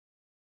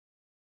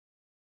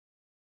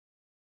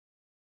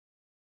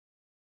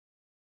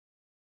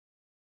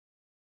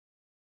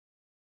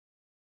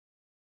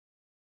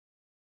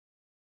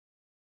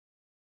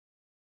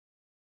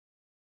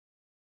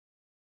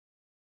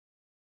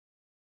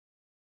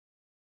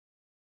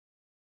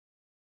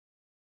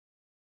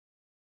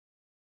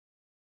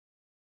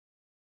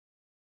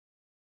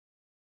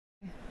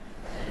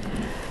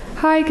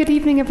Hi, good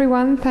evening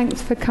everyone.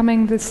 Thanks for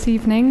coming this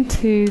evening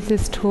to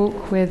this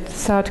talk with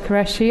Saad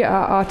Qureshi,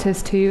 our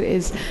artist who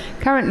is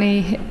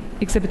currently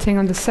exhibiting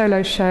on the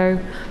solo show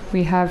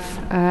we have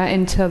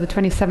until the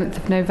 27th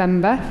of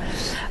November.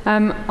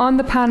 On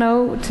the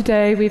panel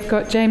today we've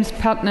got James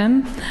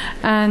Putnam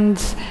and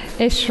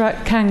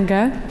Ishrat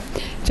Kanga.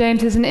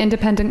 James is an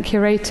independent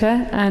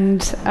curator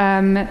and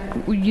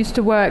we used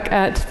to work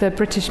at the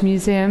British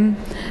Museum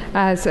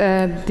as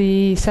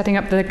setting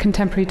up the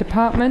contemporary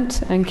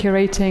department and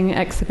curating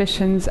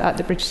exhibitions at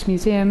the British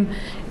Museum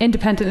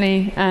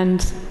independently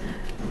and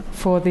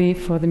for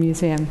the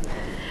museum.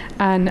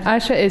 And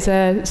Ishrat is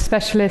a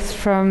specialist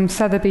from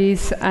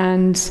Southebys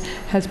and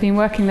has been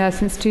working there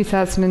since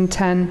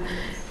 2010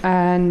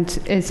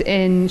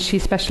 and she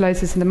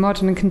specialises in the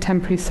modern and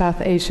contemporary South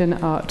Asian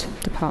art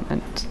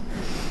department.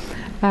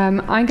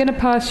 I'm going to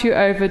pass you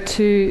over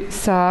to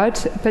Saad,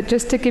 but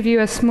just to give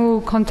you a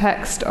small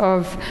context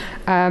of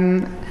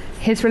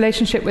his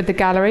relationship with the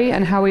gallery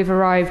and how we've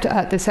arrived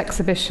at this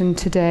exhibition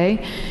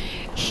today.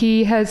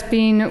 He has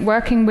been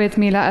working with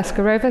Mila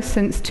Askarova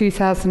since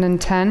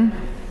 2010.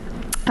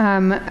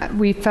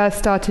 We first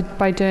started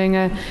by doing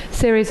a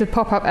series of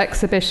pop-up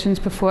exhibitions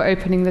before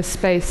opening this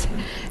space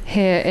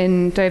here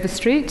in Dover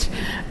Street.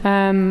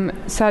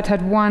 Saad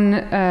had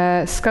one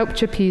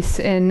sculpture piece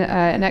in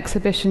an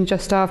exhibition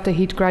just after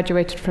he'd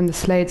graduated from the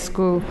Slade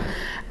School,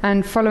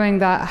 and following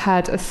that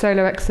had a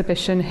solo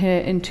exhibition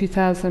here in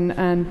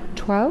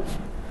 2012.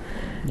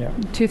 Yeah.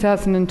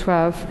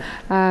 2012.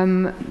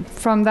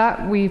 From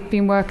that, we've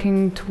been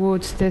working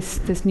towards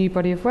this new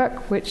body of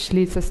work, which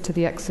leads us to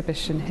the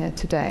exhibition here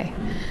today.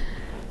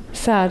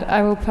 Saad,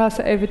 I will pass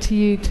it over to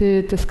you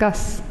to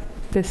discuss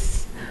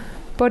this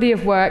body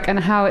of work and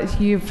how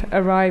you've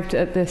arrived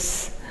at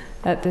this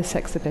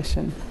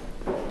exhibition.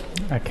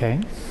 Okay.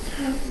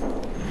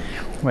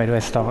 Where do I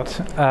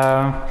start?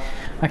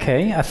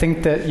 Okay, I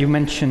think that you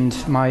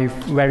mentioned my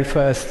very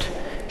first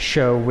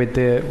show with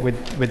the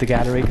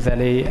gallery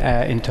Gazelli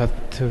in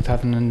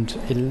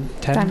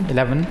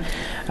 2011,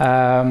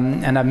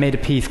 and I made a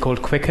piece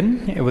called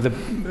Quicken. It was a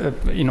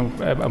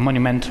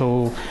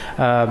monumental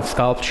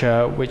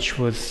sculpture which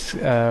was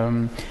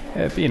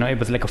it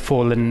was like a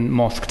fallen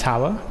mosque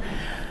tower.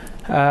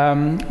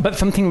 But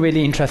something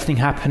really interesting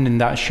happened in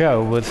that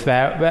show was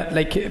where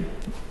like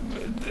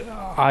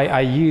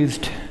I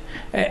used.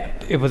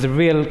 It was a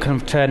real kind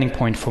of turning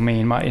point for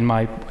me in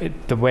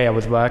the way I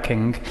was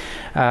working.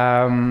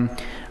 I'd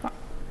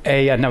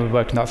never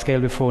worked on that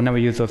scale before, never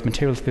used those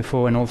materials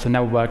before, and also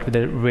never worked with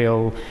a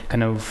real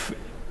kind of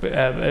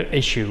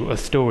issue or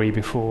story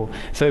before.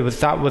 So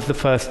that was the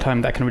first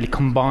time that I kind of really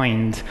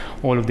combined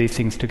all of these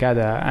things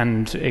together,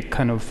 and it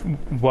kind of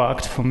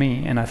worked for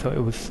me. And I thought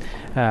it was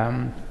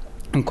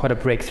quite a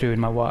breakthrough in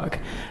my work.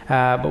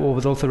 But what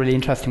was also really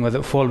interesting was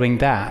that following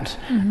that,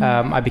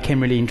 I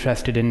became really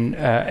interested in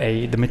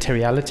the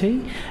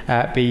materiality,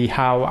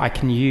 how I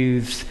can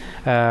use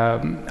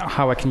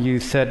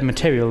certain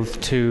materials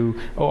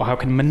or how I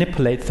can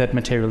manipulate certain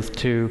materials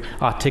to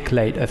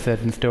articulate a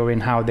certain story,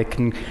 and how they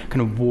can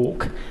kind of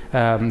walk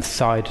hand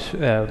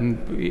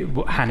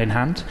in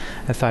hand,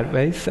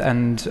 sideways.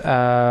 And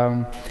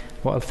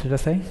what else did I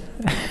say?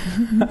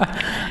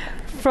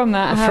 From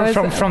that,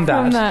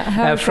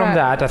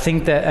 I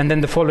think that, and then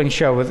the following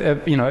show was,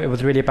 it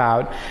was really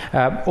about.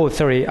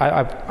 What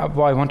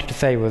I wanted to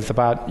say was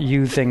about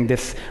using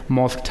this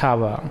mosque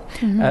tower,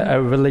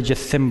 a religious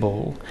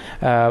symbol,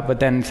 but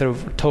then sort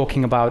of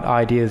talking about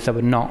ideas that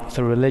were not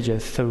so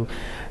religious. So,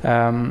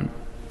 and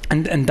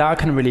that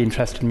kind of really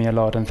interested me a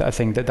lot, and I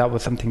think that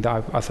was something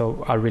that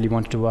I really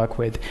wanted to work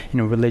with,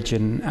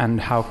 religion,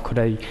 and how could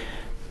I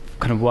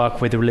kind of work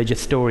with religious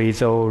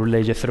stories or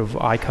religious sort of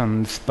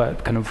icons,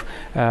 but kind of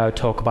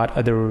talk about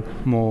other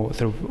more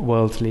sort of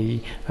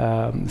worldly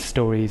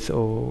stories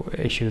or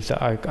issues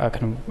that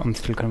I'm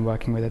still kind of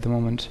working with at the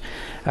moment.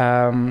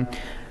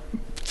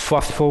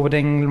 Fast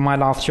forwarding, my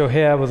last show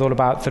here was all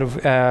about sort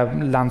of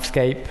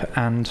landscape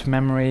and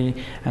memory,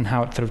 and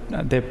how it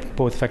they're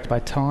both affected by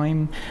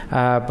time.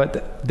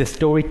 But the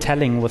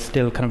storytelling was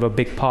still kind of a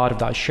big part of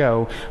that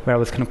show, where I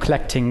was kind of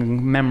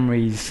collecting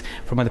memories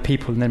from other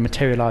people and then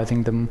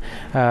materializing them.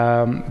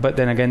 But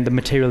then again, the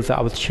materials that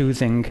I was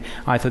choosing,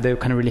 I thought they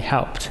kind of really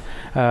helped.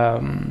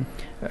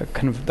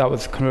 That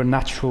was kind of a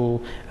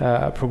natural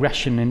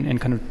progression in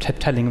kind of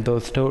telling of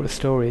those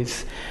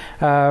stories.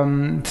 So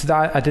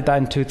I did that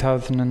in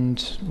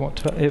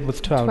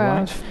 2012,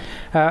 right?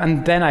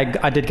 And then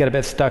I did get a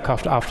bit stuck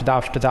after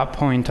that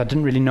point. I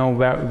didn't really know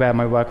where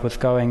my work was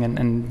going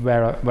and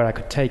where I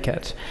could take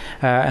it.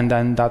 And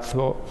then that's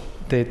what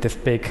this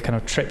big kind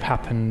of trip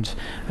happened,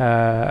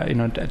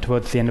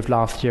 towards the end of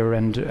last year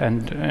and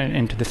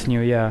into this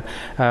new year.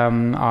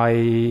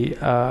 I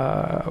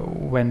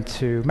went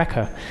to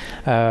Mecca,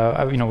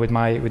 with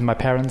my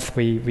parents.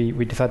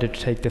 We decided to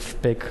take this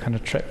big kind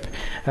of trip,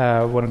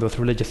 one of those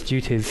religious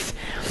duties.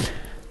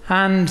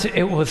 And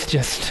it was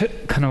just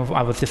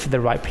I was just at the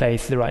right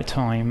place, the right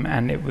time,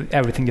 and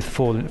everything just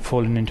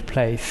fallen into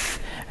place.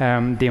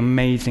 The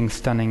amazing,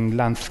 stunning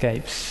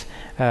landscapes.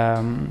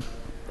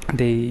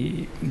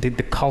 the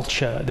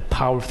culture, the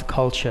power of the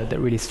culture that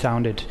really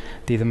surrounded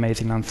these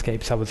amazing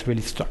landscapes. I was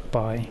really struck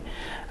by.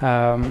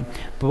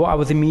 But what I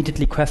was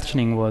immediately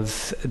questioning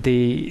was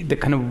the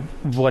kind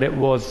of what it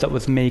was that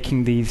was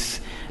making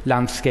these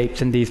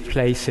landscapes and these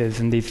places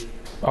and these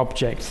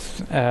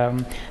objects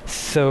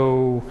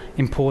so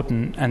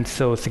important and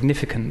so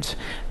significant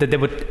that they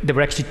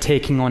were actually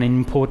taking on an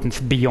importance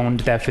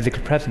beyond their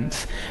physical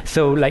presence.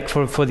 So like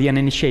for the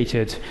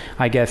uninitiated,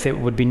 I guess it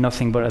would be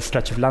nothing but a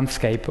stretch of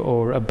landscape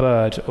or a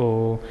bird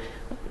or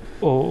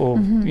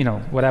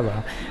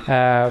whatever.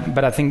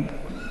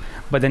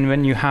 But then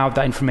when you have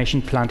that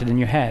information planted in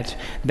your head,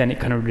 then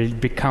it kind of really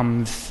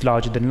becomes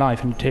larger than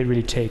life, and it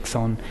really takes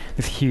on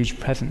this huge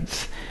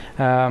presence.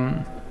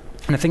 And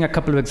I think a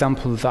couple of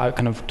examples I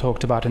kind of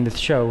talked about in this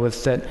show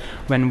was that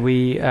when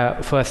we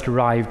first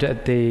arrived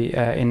at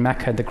in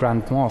Mecca, the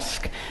Grand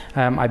Mosque,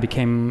 I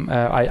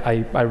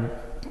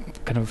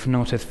kind of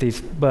noticed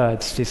these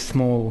birds, these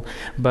small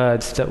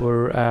birds that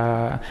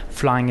were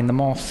flying in the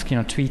mosque,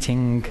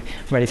 tweeting,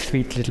 very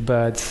sweet little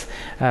birds.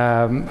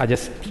 I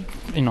just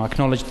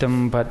acknowledged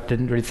them but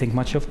didn't really think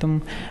much of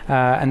them.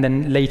 And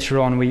then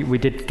later on we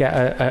did get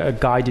a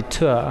guided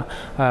tour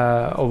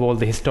of all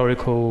the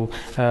historical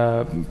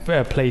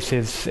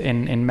places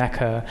in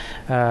Mecca,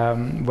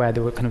 where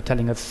they were kind of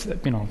telling us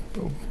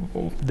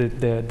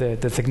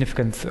the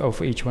significance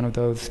of each one of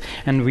those.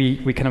 And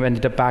we kind of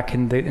ended up back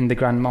in the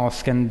Grand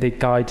Mosque, and the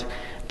guide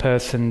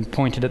person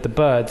pointed at the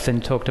birds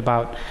and talked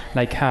about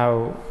like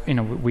how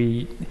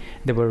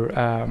they were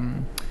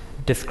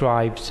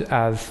described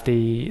as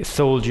the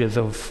soldiers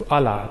of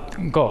Allah,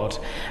 God,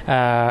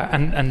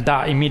 and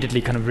that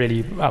immediately kind of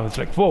really, I was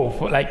like, whoa!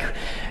 Like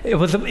it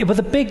was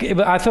a big.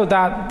 I thought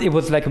that it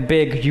was like a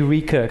big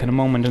eureka kind of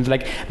moment, and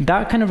like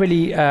that kind of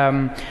really,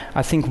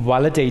 I think,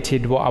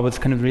 validated what I was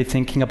kind of really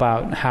thinking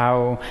about,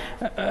 how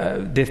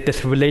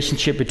this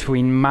relationship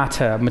between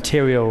matter,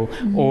 material,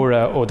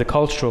 or the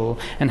cultural,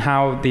 and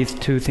how these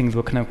two things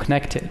were kind of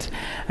connected.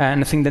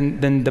 And I think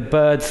then the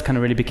birds kind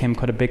of really became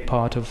quite a big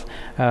part of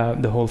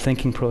the whole thinking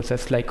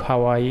process, like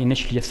how I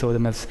initially just saw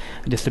them as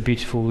just a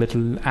beautiful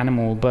little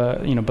animal,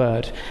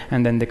 bird,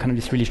 and then they kind of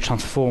just really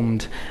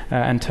transformed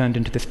and turned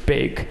into this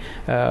big,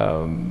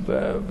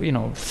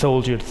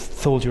 soldier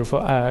of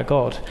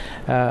God,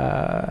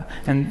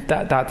 and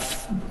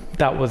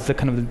that was the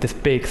kind of this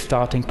big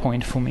starting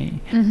point for me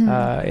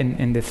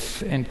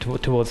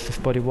towards this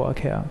body work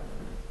here.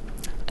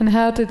 And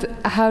how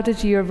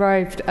did you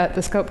arrive at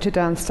the sculpture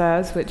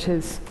downstairs, which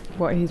is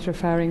what he's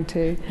referring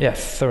to?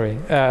 Yes, sorry.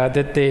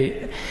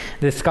 The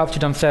sculpture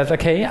downstairs.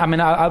 Okay, I mean,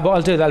 what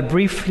I'll do is I'll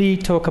briefly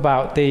talk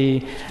about the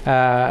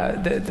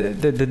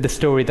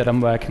story that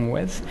I'm working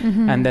with,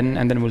 and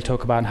then we'll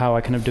talk about how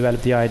I kind of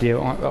developed the idea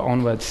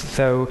onwards.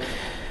 So.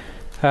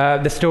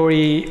 The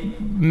story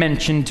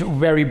mentioned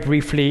very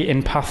briefly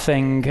in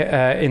passing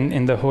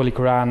in the Holy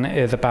Quran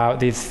is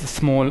about these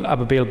small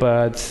ababil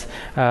birds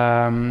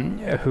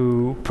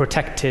who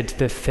protected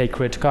the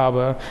sacred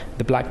Kaaba,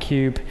 the black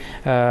cube,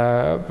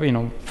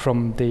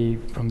 from the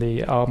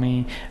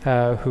army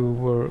who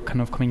were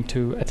kind of coming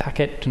to attack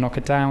it, to knock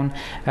it down,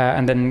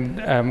 and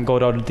then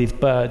God ordered these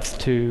birds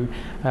to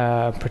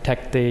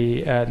protect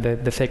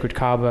the sacred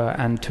Kaaba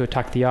and to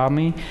attack the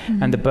army,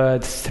 and the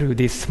birds threw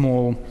these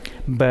small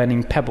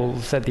burning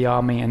pebbles at the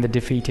army, and they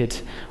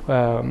defeated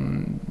the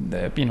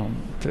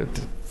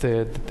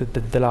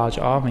large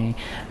army.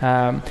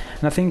 And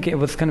I think it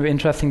was kind of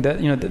interesting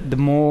that the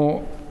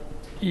more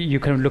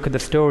you kind of look at the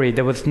story,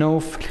 there was no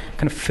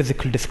kind of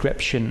physical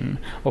description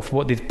of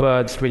what these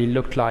birds really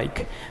looked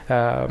like,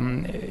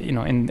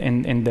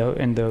 in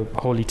the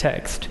holy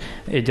text.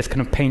 It just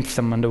kind of paints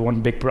them under one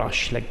big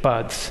brush, like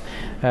birds,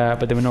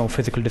 but there were no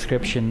physical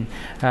description.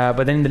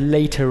 But then in the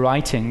later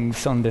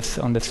writings on this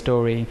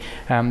story,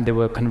 they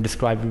were kind of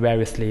described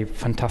variously,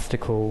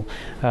 fantastical,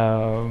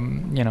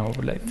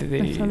 like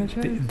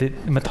the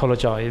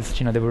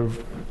mythologized. They were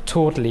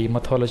totally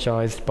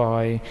mythologized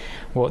by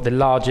what the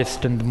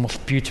largest and the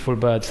most beautiful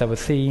birds ever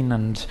seen,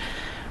 and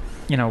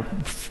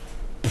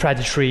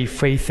predatory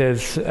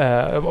faces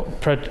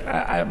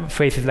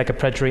like a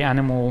predatory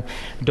animal,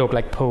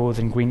 dog-like pose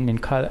and green in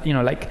color,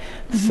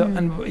 so,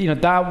 and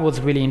that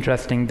was really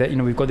interesting that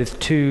we've got these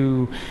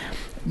two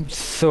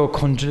so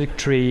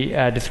contradictory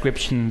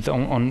descriptions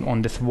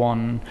on this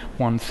one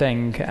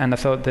thing, and I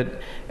thought that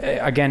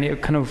again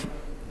it kind of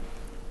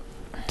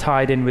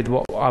tied in with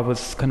what I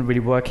was kind of really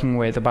working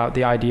with about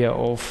the idea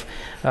of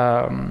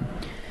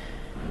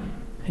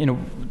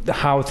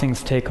how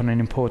things take on an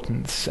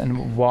importance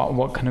and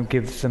what kind of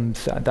gives them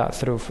that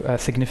sort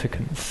of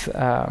significance.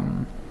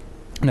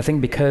 And I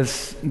think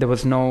because there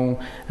was no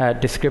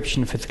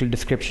physical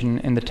description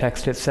in the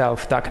text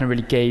itself, that kind of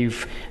really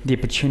gave the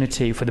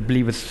opportunity for the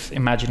believer's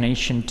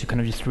imagination to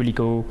kind of just really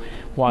go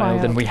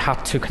wild. And we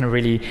had to kind of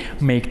really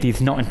make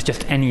these not into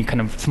just any kind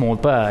of small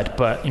bird,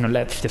 but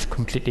let's just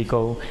completely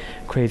go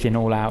crazy and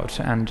all out.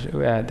 And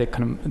they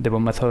were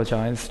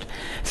mythologized.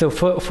 So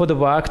for the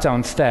work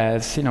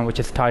downstairs, which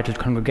is titled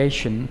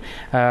Congregation,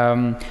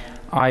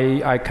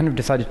 I kind of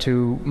decided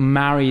to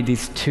marry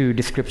these two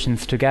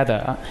descriptions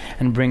together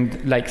and bring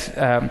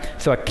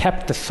so I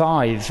kept the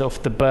size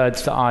of the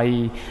birds that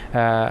I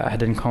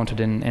had encountered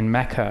in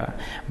Mecca,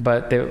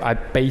 but I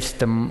based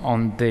them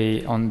on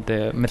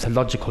the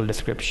mythological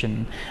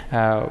description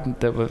that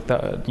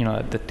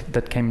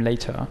came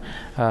later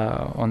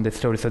on this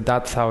story. So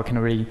that's how I can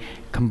really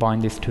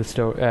combine these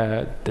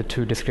the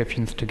two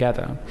descriptions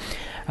together.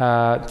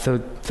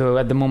 So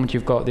at the moment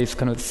you've got these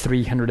kind of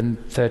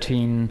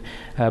 313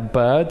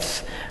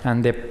 birds,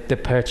 and they're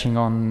perching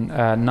on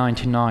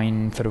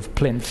 99 sort of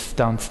plinths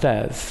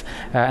downstairs,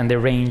 and they're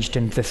ranged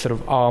in this sort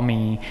of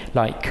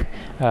army-like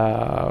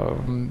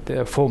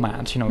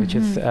format, which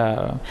is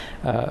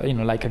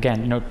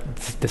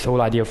this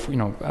whole idea of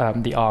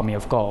the army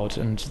of God,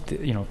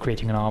 and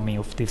creating an army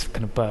of these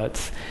kind of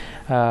birds.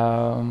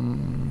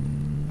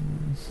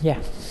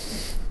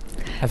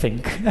 I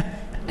think.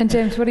 And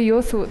James, what are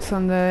your thoughts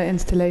on the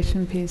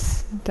installation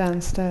piece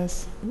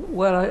downstairs?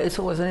 Well, it's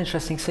always an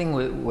interesting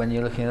thing when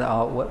you're looking at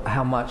art,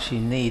 how much you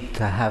need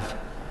to have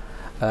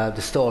the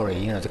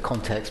story, the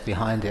context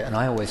behind it. And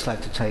I always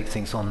like to take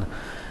things on,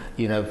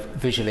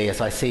 visually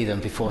as I see them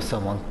before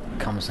someone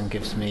comes and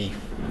gives me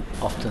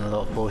often a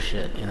lot of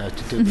bullshit,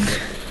 to do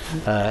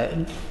with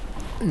it.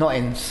 Not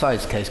in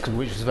Saad's case,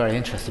 which was very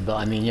interesting, but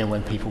I mean,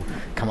 when people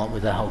come up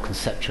with their whole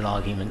conceptual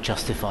argument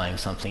justifying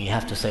something, you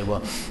have to say,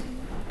 well,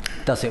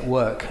 does it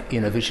work,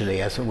 visually?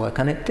 Does it work?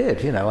 And it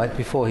did,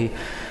 before he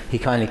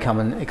kindly come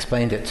and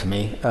explained it to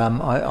me,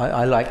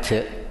 I liked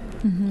it.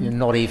 Mm-hmm.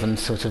 Not even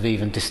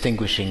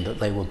distinguishing that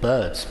they were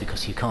birds,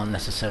 because you can't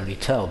necessarily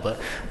tell, but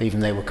even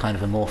they were kind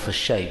of amorphous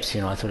shapes.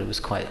 I thought it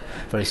was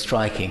very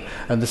striking.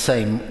 And the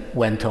same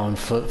went on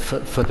for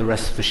the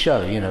rest of the show.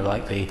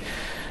 Like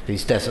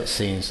these desert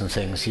scenes and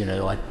things.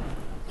 I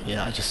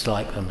just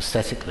like them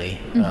aesthetically.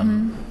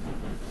 Mm-hmm.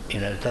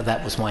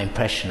 That was my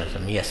impression of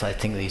them. Yes, I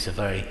think these are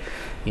very,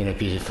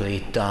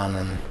 beautifully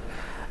done,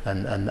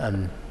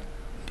 and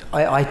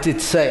I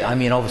did say, I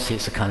mean, obviously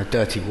it's a kind of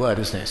dirty word,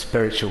 isn't it?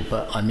 Spiritual,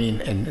 but I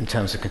mean in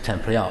terms of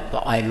contemporary art.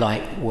 But I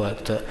like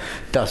work that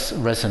does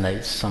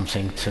resonate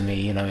something to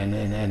me, in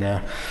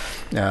a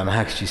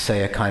how could you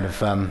say, a kind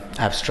of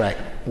abstract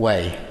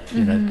way.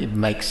 It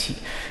makes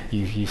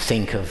you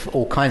think of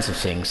all kinds of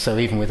things. So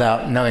even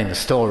without knowing the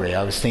story,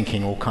 I was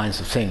thinking all kinds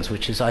of things,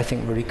 which is, I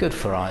think, really good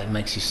for art.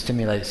 It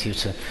stimulates you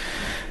to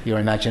your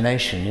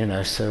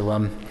imagination,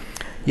 So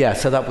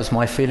so that was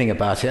my feeling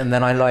about it. And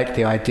then I liked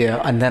the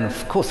idea. And then,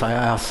 of course, I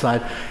asked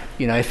Saad,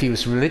 if he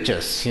was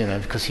religious,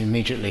 because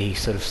immediately he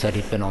sort of said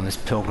he'd been on this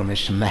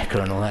pilgrimage to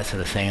Mecca and all that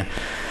sort of thing. And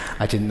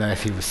I didn't know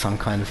if he was some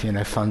kind of,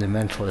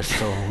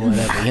 fundamentalist or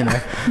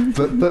whatever,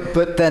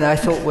 But then I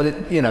thought, well,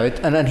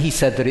 and then he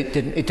said that it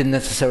didn't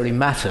necessarily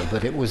matter,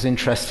 but it was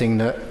interesting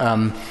that,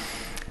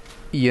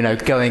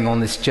 going on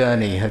this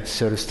journey had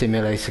sort of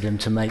stimulated him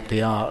to make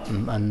the art,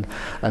 and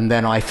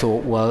then I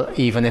thought, well,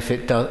 even if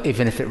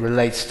it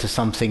relates to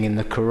something in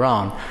the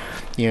Quran,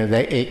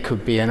 it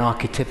could be an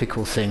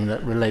archetypical thing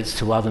that relates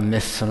to other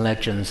myths and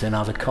legends in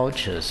other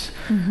cultures,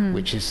 mm-hmm.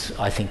 which is,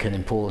 I think, an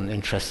important,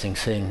 interesting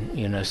thing.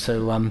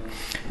 So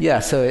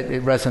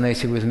it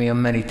resonated with me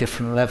on many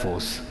different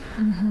levels.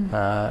 Mm-hmm.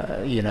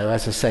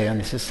 As I say, on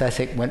this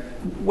aesthetic.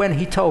 When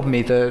he told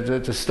me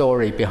the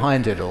story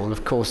behind it all,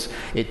 of course,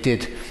 it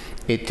did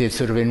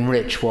sort of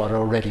enrich what I'd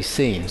already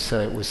seen. So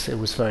it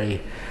was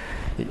very.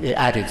 It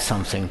added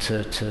something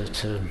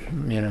to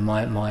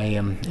my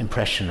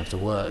impression of the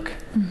work.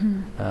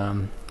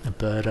 Mm-hmm.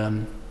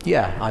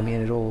 I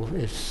mean, it all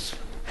is.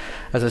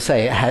 As I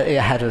say,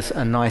 it had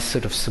a nice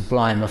sort of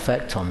sublime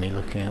effect on me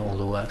looking at all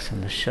the works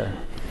in the show.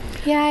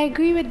 Yeah, I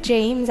agree with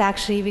James,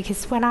 actually,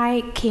 because when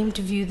I came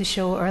to view the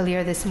show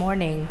earlier this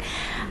morning,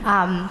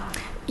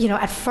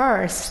 at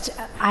first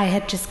I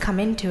had just come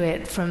into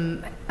it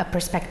from a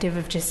perspective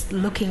of just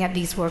looking at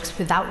these works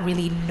without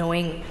really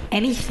knowing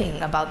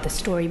anything about the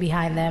story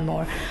behind them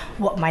or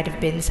what might have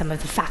been some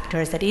of the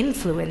factors that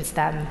influenced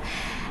them.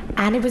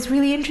 And it was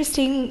really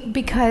interesting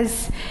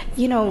because,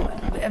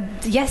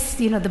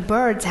 the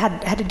birds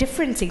had a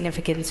different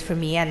significance for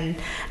me. And,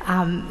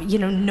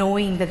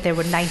 knowing that there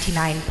were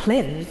 99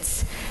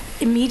 plinths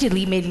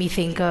immediately made me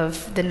think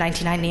of the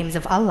 99 names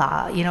of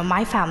Allah.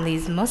 My family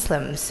is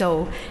Muslim,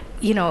 so,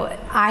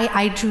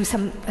 I drew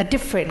a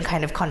different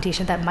kind of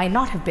connotation that might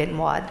not have been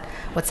what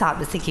Saad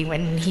was thinking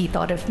when he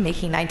thought of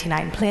making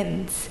 99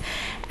 plinths.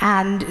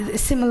 And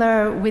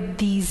similar with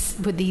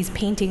these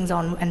paintings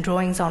and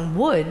drawings on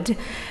wood,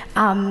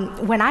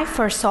 when I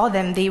first saw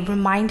them, they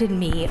reminded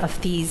me of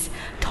these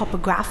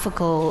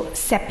topographical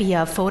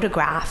sepia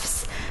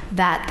photographs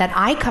that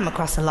I come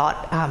across a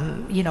lot,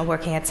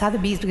 working at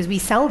Southebys, because we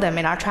sell them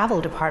in our travel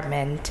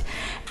department.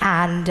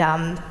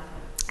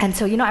 And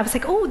so, I was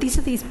like, oh, these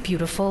are these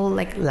beautiful,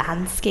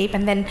 landscape.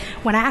 And then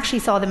when I actually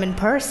saw them in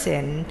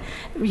person,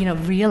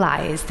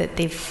 realized that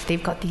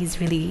they've got these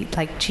really,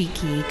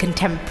 cheeky,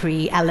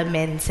 contemporary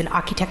elements and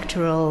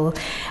architectural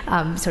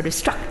sort of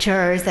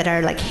structures that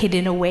are,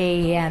 hidden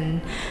away.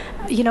 And,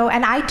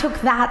 and I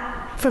took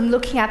that from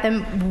looking at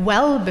them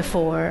well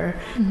before,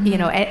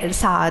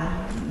 Saad,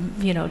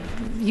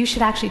 you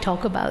should actually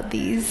talk about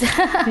these.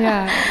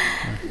 Yeah.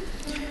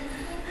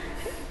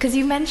 Because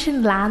you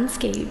mentioned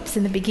landscapes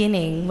in the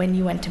beginning when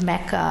you went to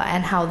Mecca,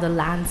 and how the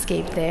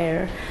landscape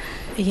there,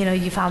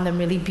 you found them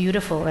really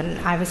beautiful, and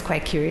I was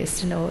quite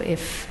curious to know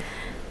if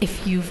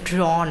you've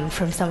drawn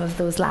from some of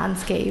those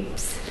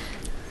landscapes.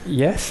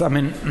 Yes, I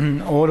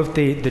mean all of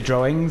the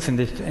drawings in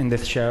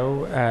this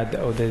show,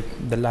 or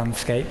the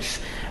landscapes,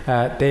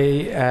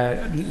 they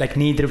like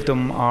neither of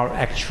them are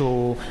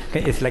actual.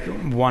 It's like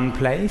one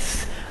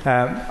place.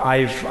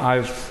 I've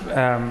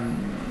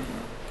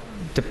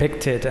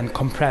depicted and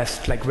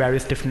compressed like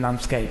various different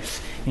landscapes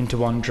into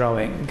one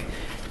drawing.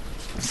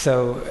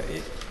 So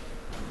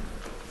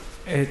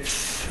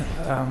it's.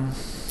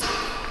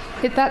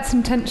 That's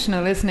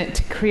intentional, isn't it,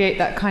 to create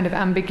that kind of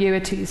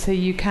ambiguity, so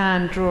you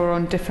can draw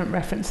on different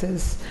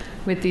references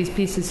with these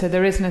pieces, so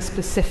there isn't a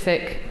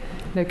specific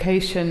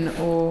location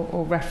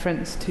or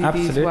reference to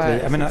Absolutely. these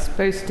works. I mean, it's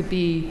supposed to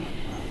be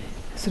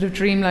sort of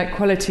dreamlike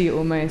quality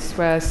almost,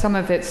 where some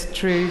of it's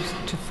true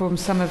to form,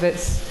 some of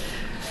it's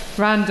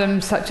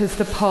random, such as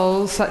the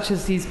poles, such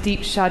as these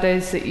deep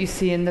shadows that you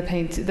see in the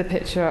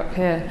picture up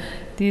here.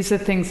 These are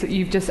things that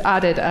you've just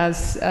added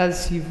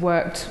as you've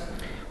worked.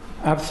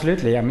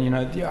 Absolutely. I mean,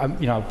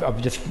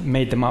 I've just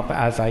made them up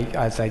as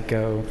I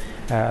go,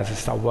 as I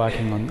start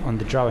working on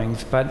the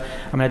drawings. But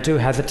I mean, I do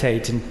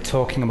hesitate in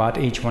talking about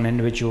each one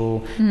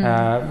individual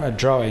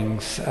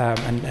drawings,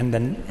 and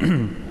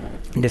then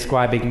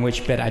describing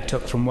which bit I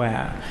took from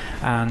where,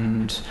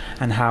 and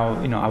how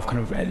I've kind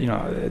of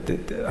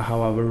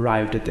how I've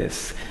arrived at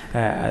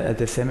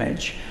this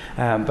image.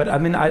 But I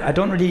mean, I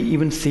don't really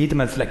even see them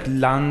as like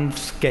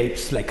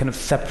landscapes, like kind of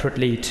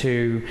separately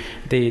to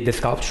the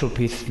sculptural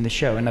pieces in the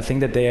show. And I think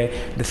that they're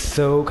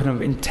so kind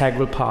of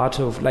integral part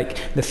of, like,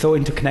 they're so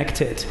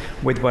interconnected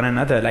with one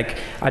another. Like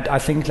I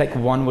think like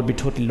one would be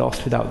totally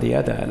lost without the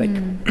other. Like.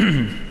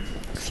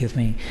 Excuse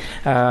me.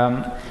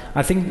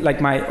 I think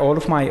like all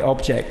of my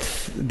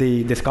objects,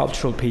 the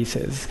sculptural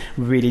pieces,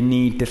 really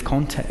need this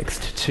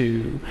context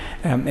to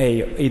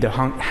either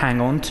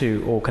hang on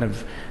to or kind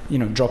of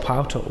drop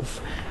out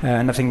of.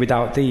 And I think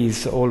without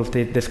these, all of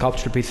the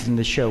sculptural pieces in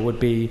the show would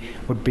be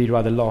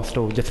rather lost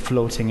or just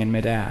floating in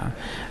midair.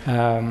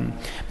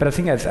 But I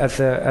think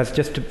as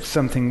just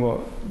something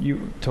what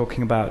you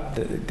talking about,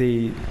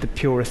 the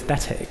pure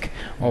aesthetic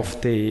of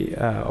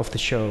the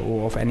show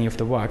or of any of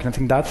the work, and I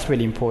think that's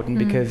really important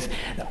because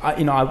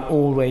I've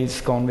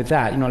always gone with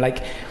that.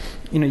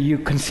 You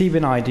conceive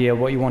an idea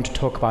what you want to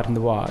talk about in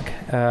the work,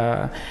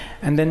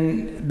 and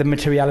then the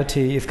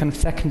materiality is kind of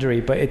secondary,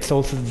 but it's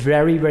also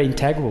very, very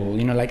integral.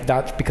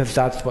 That's because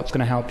that's what's going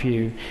to help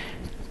you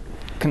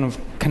kind of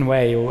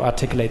convey or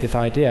articulate this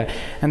idea.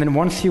 And then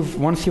once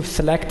you've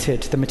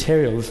selected the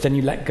materials, then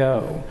you let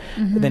go.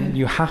 Then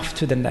you have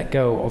to then let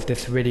go of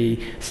this really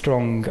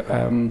strong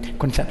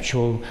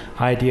conceptual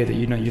idea that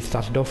you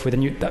started off with,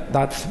 and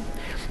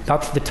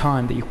that's the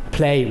time that you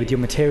play with your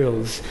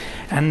materials.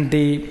 And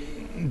the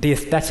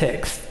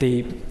aesthetics,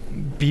 the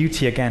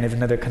beauty, again, is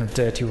another kind of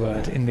dirty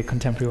word in the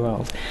contemporary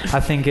world. I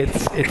think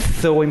it's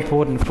so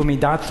important for me.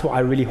 That's what I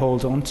really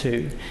hold on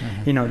to.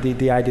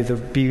 The ideas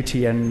of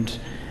beauty and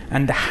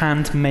the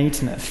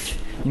handmadeness.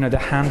 The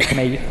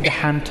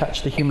hand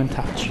touch, the human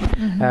touch.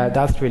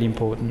 That's really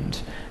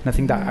important. And I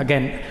think that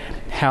again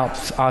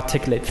helps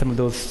articulate some of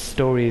those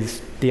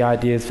stories, the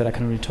ideas that I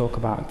can really talk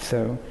about.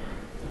 So.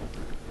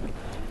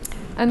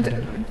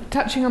 And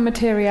touching on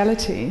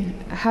materiality,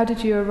 how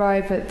did you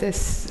arrive at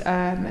this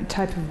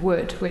type of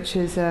wood, which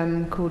is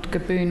called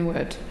gaboon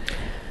wood?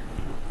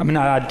 I mean,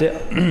 I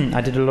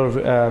did a lot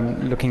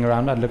of looking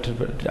around. I looked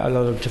at a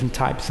lot of different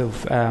types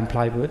of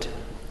plywood,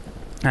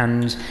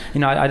 and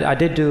I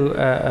did do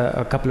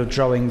a couple of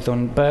drawings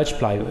on birch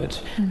plywood,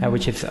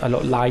 which is a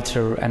lot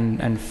lighter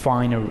and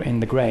finer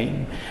in the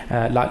grain,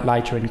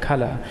 lighter in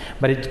colour.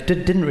 But it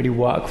didn't really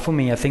work for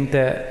me. I think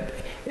that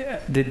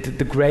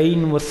the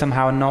grain was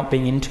somehow not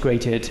being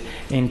integrated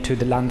into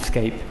the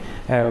landscape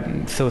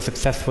so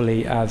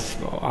successfully as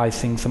I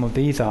think some of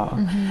these are.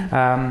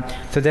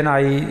 So then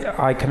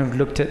I kind of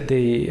looked at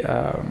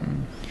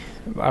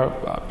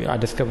I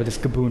discovered this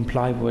gaboon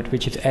plywood,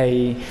 which is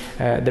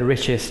the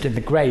richest in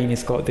the grain.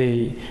 It's got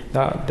the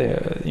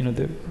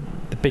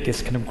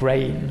biggest kind of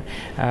grain,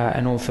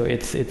 and also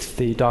it's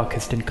the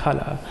darkest in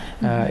color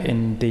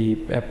in the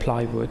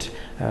plywood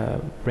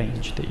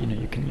range that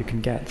you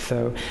can get.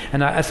 So,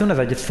 and as soon as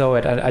I just saw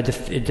it,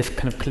 it just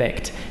kind of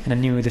clicked, and I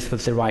knew this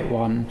was the right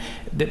one.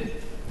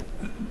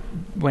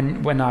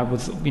 When I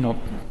was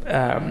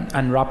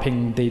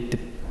unwrapping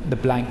the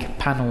blank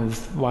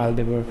panels while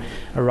they were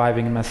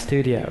arriving in my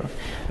studio,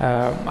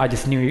 I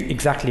just knew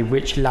exactly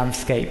which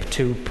landscape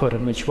to put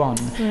on which one.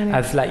 Really?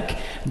 As like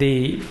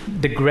the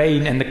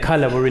grain and the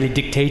color were really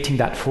dictating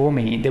that for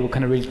me. They were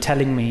kind of really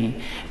telling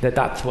me that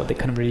that's what they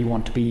kind of really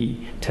want to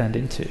be turned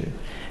into.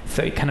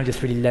 So it kind of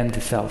just really lends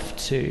itself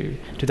to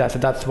that. So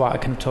that's why I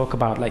kind of talk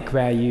about like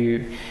where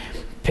you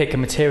pick a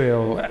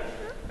material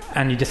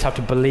and you just have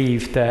to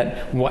believe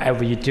that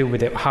whatever you do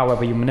with it,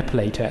 however you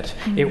manipulate it,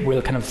 it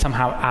will kind of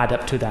somehow add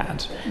up to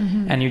that.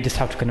 And you just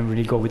have to kind of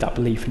really go with that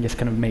belief and just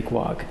kind of make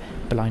work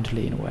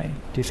blindly in a way.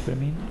 Do you see what I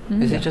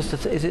mean? Is it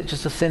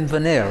just a thin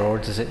veneer, or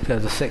does it go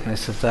the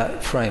thickness of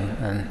that frame?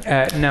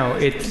 And no,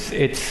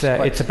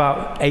 it's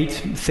about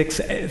 6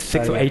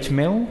 or 8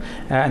 mil,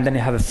 and then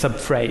it has a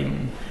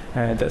subframe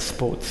that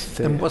supports.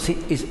 And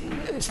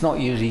it's not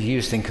usually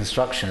used in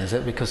construction, is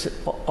it? Because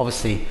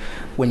obviously,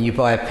 when you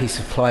buy a piece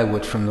of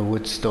plywood from the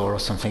wood store or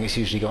something, it's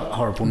usually got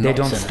horrible knots. They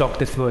don't stock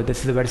this wood.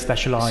 This is a very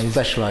specialized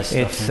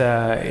stuff.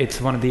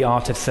 It's one of the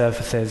artist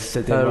surfaces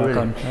that they work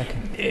on.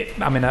 Okay.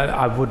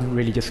 I wouldn't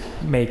really just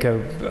make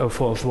a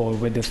false wall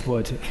with this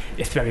wood.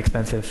 It's very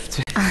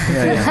expensive.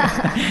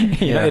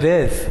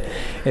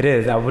 It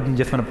is. I wouldn't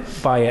just want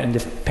to buy it and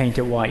just paint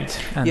it white.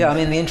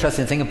 The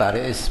interesting thing about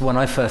it is when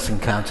I first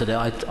encountered it,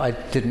 I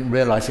didn't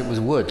realize it was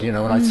wood, when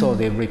I saw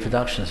the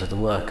reproductions of the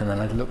work, and then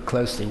I looked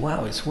closely,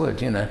 wow, it's wood,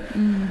 Do you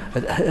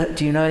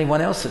know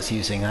anyone else that's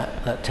using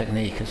that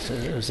technique?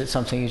 Is it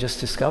something you just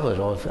discovered,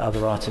 or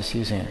other artists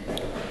using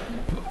it?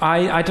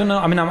 I don't know.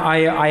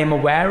 I am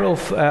aware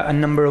of a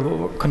number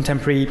of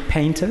contemporary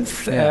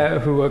painters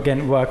who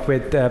again work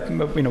with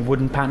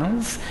wooden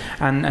panels,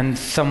 and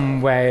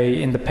some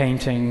way in the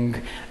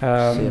painting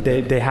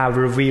they have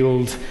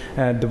revealed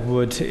the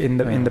wood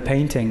in the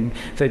painting,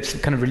 so it's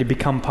kind of really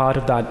become part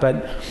of that.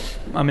 But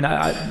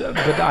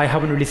I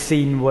haven't really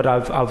seen what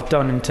I've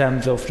done in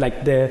terms of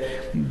like the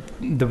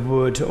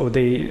wood or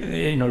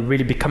the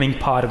really becoming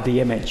part of the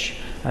image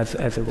as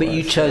it was. But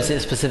you chose it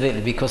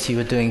specifically because you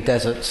were doing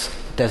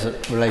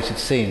desert-related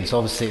scenes.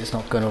 Obviously, it's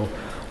not going to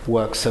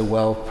work so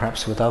well,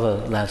 perhaps, with other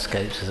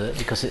landscapes, is it?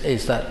 Because it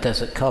is that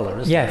desert colour,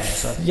 isn't it?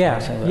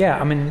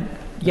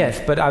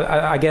 Yes. But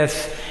I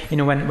guess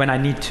when I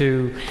need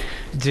to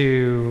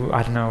do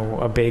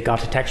a big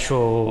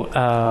architectural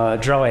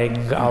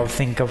drawing, I'll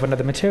think of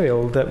another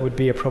material that would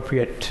be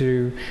appropriate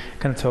to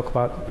kind of talk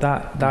about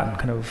that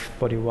kind of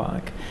body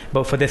work.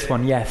 But for this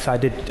one, yes, I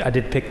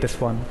did pick this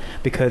one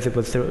because it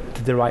was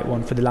the right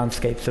one for the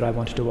landscapes that I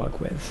wanted to work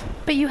with.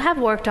 But you have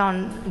worked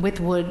with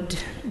wood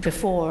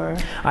before.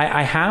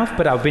 I have,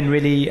 but I've been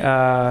really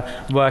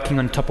working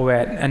on top of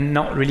it and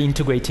not really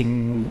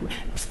integrating,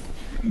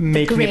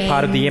 making it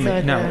part of the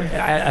image. No,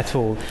 at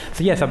all.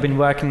 So yes, I've been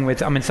working with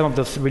some of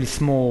those really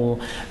small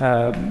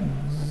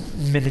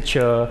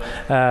miniature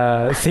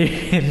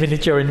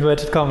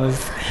inverted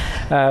commas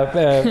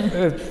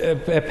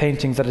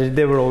paintings that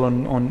they were all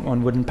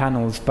on wooden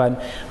panels,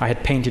 but I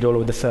had painted all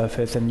over the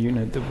surface, and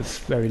there was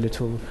very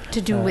little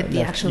to do with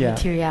the actual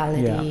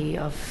materiality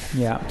of.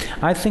 Yeah,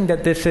 I think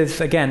that this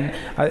is again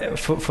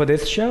for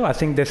this show. I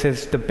think this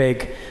is the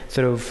big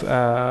sort of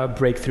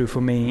breakthrough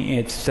for me.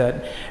 It's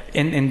that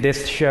in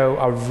this show,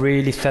 I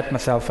really set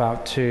myself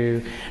out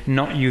to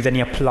not use any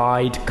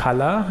applied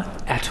color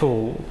at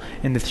all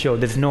in this show.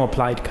 There's no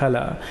applied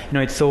color.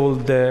 It's all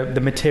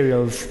the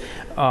materials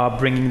are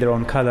bringing their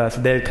own color, so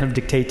they're kind of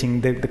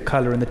dictating the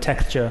color and the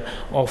texture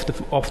of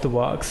the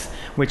works,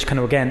 which kind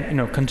of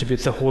again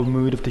contributes the whole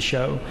mood of the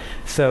show.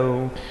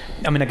 So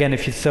again,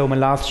 if you saw my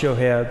last show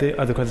here, the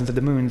Other Cousins of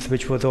the Moons,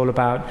 which was all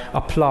about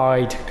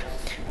applied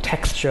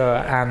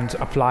texture and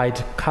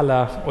applied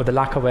color, or the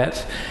lack of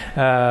it,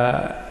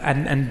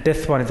 and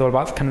this one is all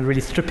about kind of really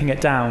stripping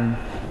it down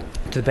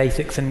to the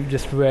basics and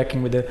just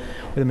working with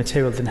the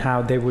materials and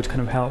how they would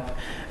kind of help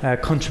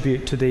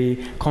contribute to the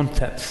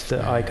concepts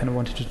that I kind of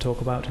wanted to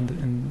talk about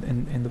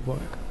in the work.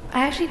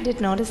 I actually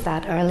did notice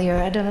that earlier.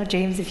 I don't know,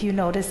 James, if you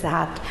noticed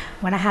that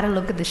when I had a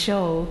look at the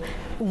show,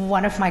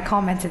 one of my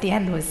comments at the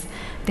end was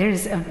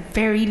there's a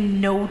very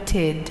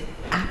noted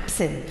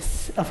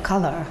absence of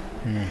color.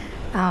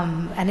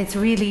 And it's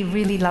really,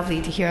 really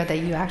lovely to hear that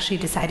you actually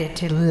decided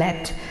to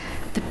let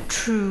the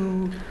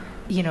true,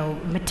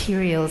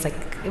 materials, like,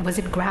 was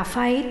it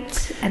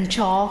graphite and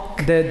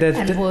chalk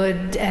and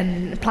wood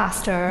and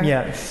plaster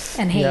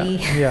and hay?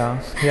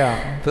 Yeah.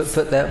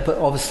 But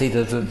obviously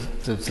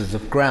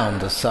the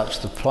ground as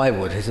such, the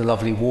plywood, is a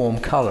lovely warm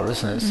colour,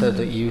 isn't it? So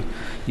that you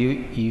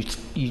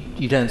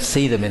don't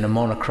see them in a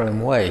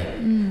monochrome way.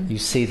 You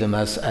see them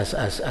as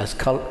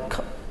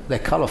they're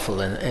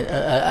colourful, and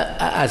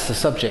as the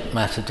subject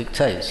matter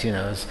dictates,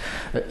 as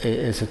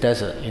a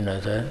desert,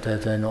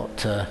 they're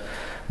not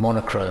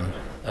monochrome.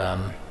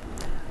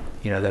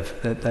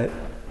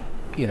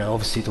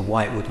 Obviously the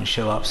white wouldn't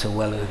show up so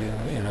well,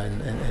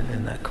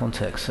 in that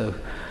context. So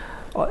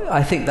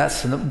I think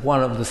that's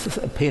one of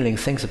the appealing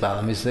things about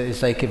them is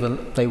they give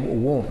a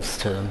warmth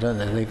to them, don't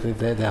they?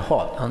 They're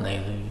hot, aren't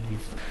they?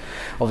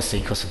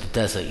 Obviously, because of the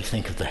desert, you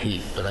think of the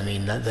heat, but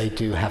they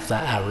do have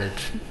that arid,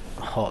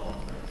 hot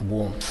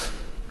warmth.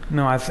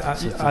 No, I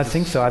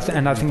think so,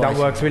 and I think that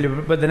works really.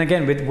 But then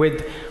again, with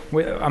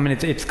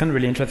it's kind of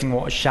really interesting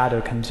what a shadow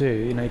can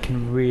do. It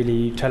can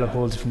really tell a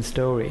whole different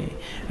story.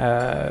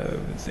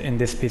 In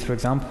this piece, for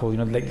example,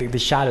 like the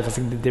shadows, I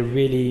think they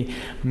really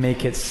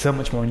make it so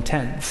much more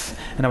intense.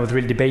 And I was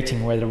really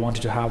debating whether I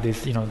wanted to have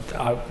these.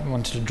 I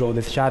wanted to draw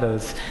these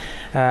shadows.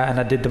 and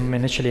I did them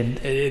initially, and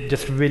it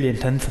just really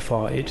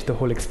intensified the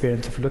whole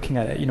experience of looking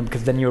at it,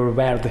 because then you're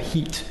aware of the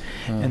heat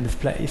in this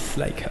place.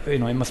 Like, it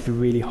must be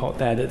really hot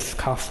there, that's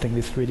casting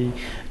this really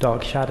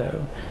dark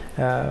shadow.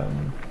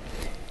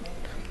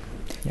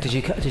 Did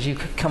you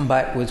come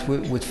back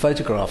with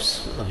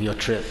photographs of your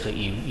trip that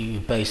you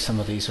based some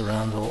of these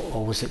around,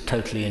 or was it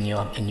totally in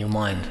your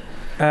mind?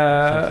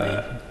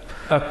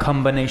 A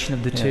combination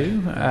of the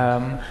two.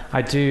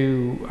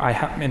 I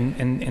have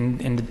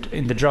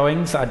in the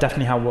drawings. I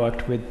definitely have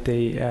worked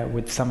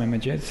with some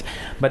images,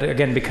 but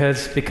again,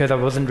 because I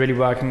wasn't really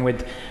working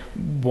with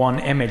one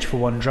image for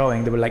one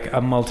drawing, there were like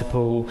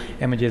multiple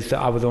images that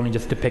I was only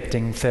just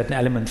depicting certain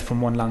elements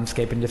from one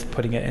landscape and just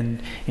putting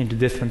it into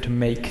this one to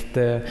make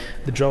the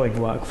drawing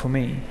work for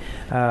me.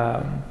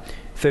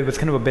 So it was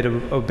kind of a bit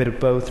of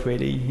both,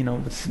 really.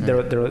 There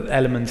are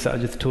elements that are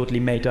just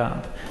totally made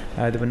up.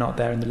 They were not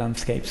there in the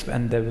landscapes,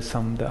 and there were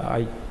some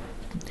that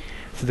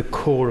so the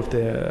core of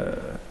the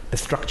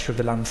structure of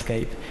the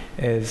landscape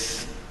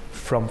is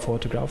from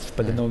photographs,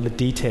 but then all the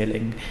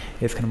detailing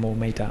is kind of more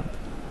made up.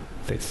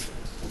 So it's,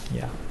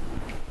 yeah.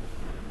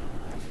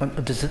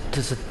 Does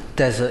the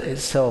desert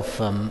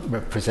itself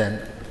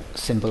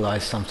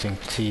symbolize something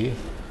to you?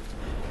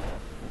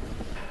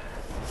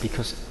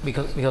 Because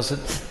the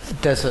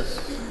desert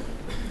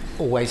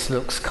always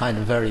looks kind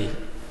of very,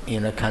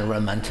 kind of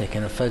romantic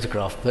in a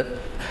photograph, but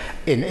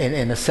in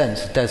a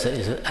sense, the desert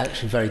is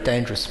actually a very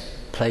dangerous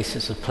place.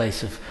 It's a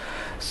place of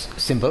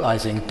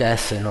symbolizing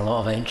death in a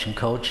lot of ancient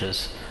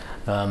cultures,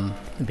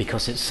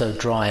 because it's so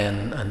dry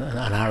and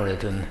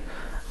arid, and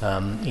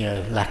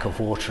lack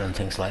of water and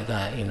things like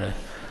that.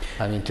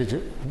 I mean,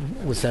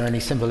 was there any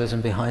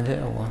symbolism behind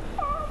it, or?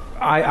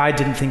 I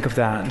didn't think of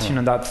that.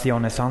 That's the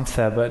honest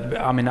answer. But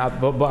I mean,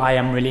 but I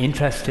am really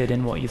interested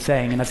in what you're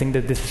saying, and I think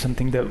that this is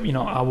something that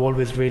I've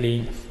always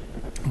really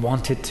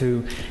wanted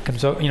to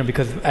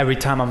because every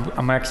time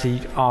I'm actually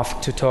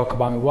asked to talk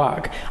about my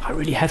work, I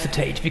really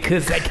hesitate,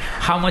 because like,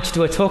 how much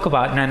do I talk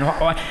about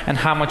and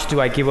how much do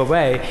I give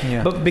away?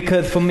 But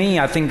because for me,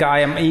 I think I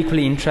am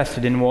equally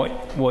interested in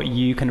what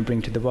you can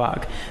bring to the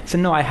work. So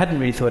no, I hadn't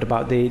really thought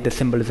about the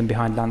symbolism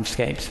behind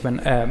landscapes when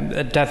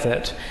a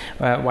desert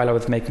while I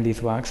was making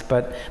these works,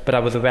 but I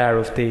was aware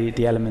of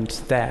the elements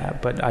there,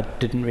 but I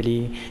didn't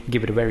really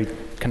give it a very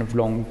kind of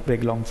long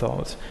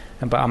thought.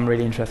 But I'm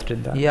really interested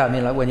in that. Yeah, I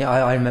mean, like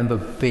I remember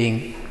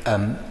going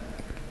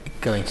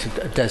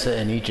to a desert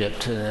in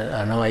Egypt,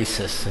 an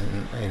oasis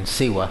in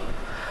Siwa,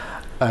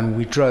 and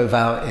we drove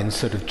out in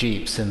sort of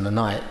jeeps in the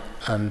night,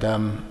 and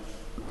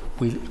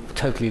we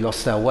totally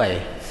lost our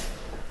way.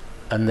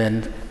 And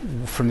then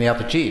from the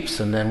other jeeps,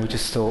 and then we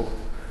just thought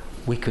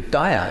we could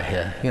die out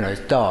here.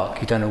 It's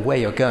dark, you don't know where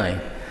you're going.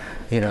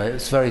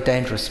 It's a very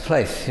dangerous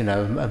place,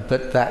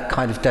 but that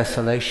kind of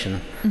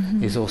desolation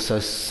is also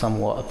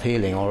somewhat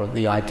appealing, or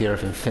the idea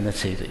of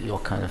infinity, that you're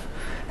kind of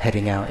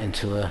heading out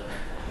into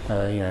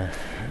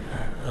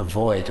a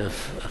void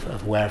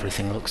of where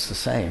everything looks the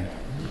same,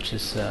 which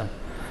is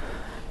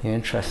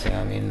interesting.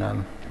 I mean,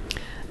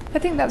 I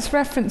think that's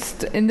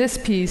referenced in this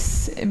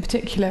piece in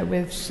particular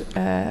with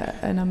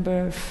a number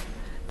of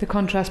the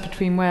contrast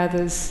between where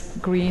there's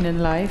green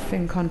and life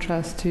in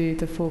contrast to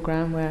the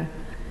foreground where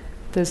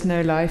there's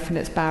no life and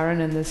it's barren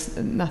and there's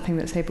nothing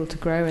that's able to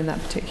grow in that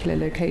particular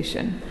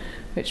location,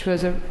 which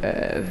was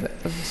a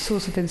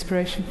source of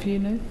inspiration for you,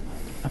 no?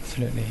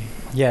 Absolutely.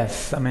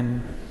 Yes, I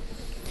mean...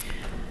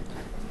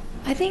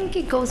 I think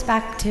it goes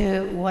back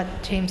to what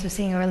James was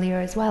saying earlier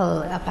as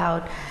well,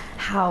 about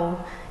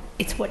how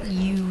it's what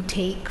you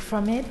take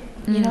from it.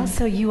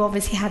 So you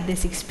obviously had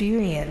this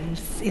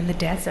experience in the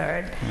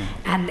desert,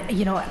 and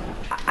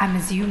I'm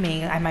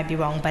assuming, I might be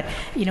wrong, but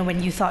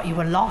when you thought you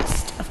were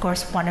lost, of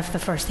course one of the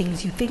first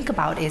things you think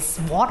about is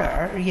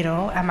water.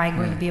 Am I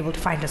going to be able to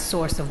find a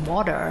source of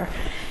water?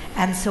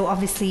 And so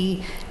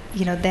obviously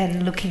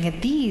then looking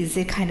at these,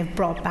 it kind of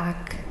brought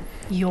back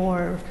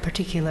your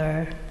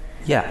particular...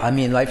 Yeah, I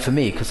mean, like for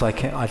me, because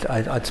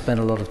I'd spent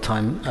a lot of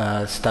time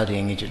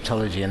studying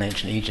Egyptology and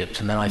ancient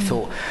Egypt, and then I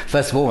thought,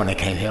 first of all, when I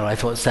came here, I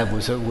thought Seb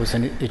was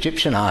an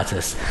Egyptian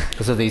artist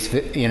because of these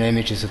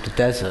images of the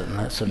desert and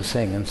that sort of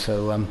thing. And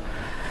so,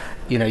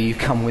 you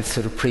come with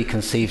sort of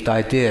preconceived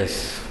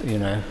ideas,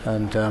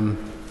 and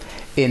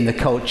in the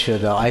culture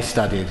that I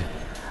studied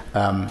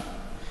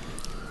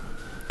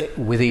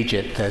with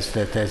Egypt, there's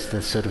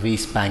the sort of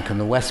East Bank and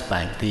the West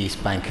Bank. The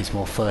East Bank is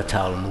more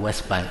fertile, and the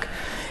West Bank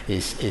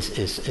is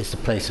the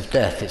place of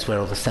death. It's where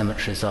all the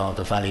cemeteries are,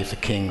 the Valley of the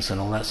Kings and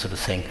all that sort of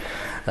thing.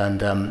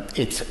 And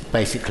it's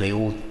basically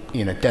all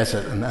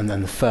desert, and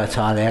then the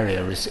fertile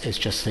area is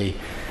just the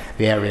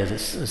area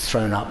that's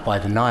thrown up by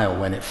the Nile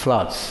when it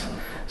floods.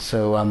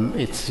 So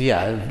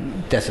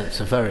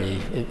deserts are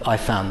I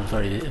found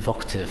very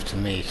evocative to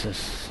me to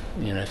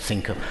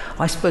think of.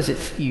 I suppose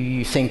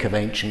you think of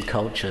ancient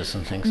cultures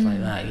and things like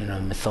that,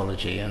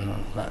 mythology and all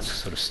that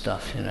sort of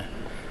stuff,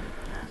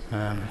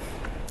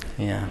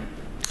 yeah.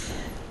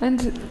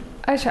 And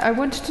actually, I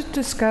wanted to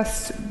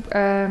discuss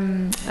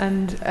and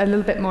a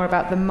little bit more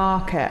about the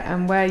market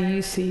and where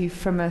you see,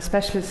 from a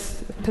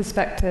specialist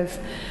perspective,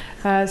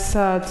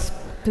 Saad's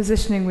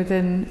positioning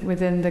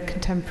within the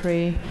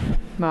contemporary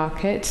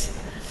market?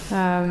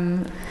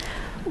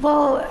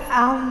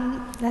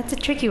 That's a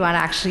tricky one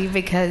actually,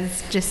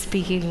 because just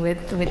speaking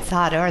with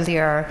Saad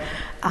earlier,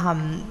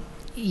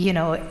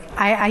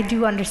 I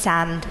do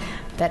understand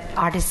that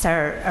artists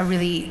are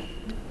really,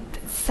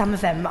 some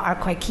of them are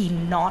quite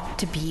keen not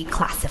to be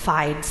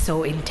classified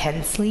so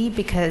intensely,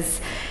 because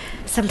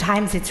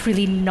sometimes it's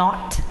really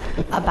not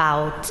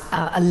about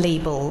a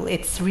label,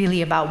 it's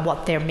really about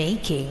what they're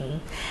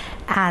making.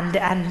 And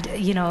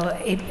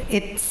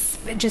it's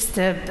just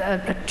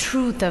a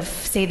truth of,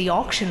 say, the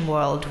auction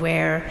world,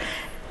 where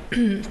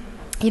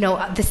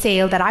the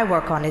sale that I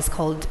work on is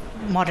called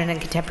Modern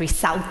and Contemporary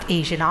South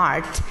Asian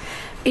Art.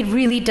 It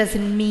really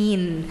doesn't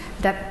mean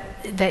that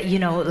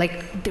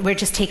we're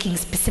just taking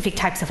specific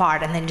types of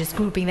art and then just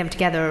grouping them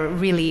together.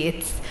 Really,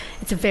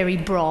 it's a very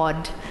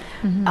broad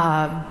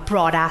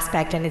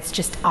aspect, and it's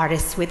just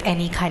artists with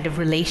any kind of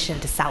relation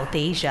to South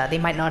Asia. They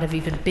might not have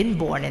even been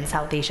born in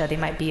South Asia. They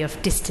might be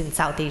of distant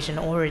South Asian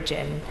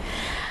origin.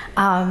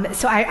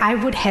 So I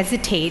would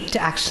hesitate to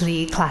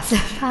actually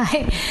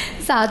classify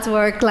Saad's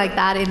work like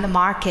that in the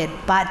market,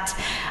 but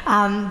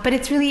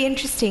it's really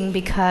interesting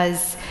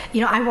because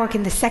I work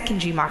in the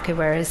secondary market,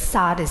 whereas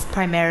Saad is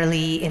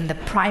primarily in the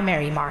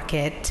primary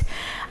market.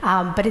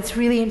 But it's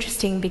really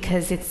interesting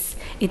because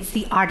it's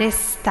the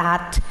artists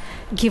that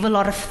give a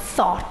lot of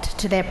thought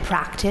to their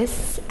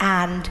practice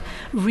and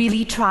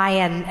really try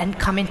and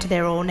come into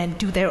their own and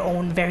do their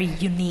own very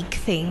unique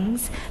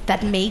things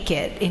that make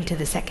it into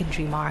the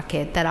secondary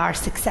market, that are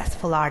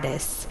successful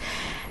artists.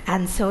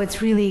 And so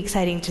it's really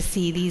exciting to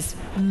see these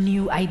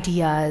new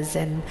ideas,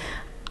 and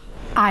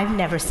I've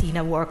never seen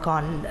a work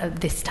on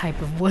this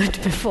type of wood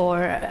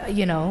before.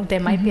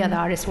 There might be other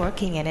artists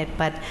working in it,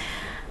 but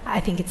I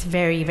think it's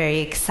very,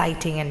 very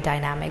exciting and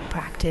dynamic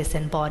practice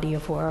and body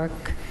of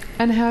work.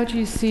 And how do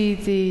you see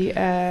the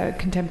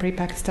contemporary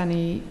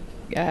Pakistani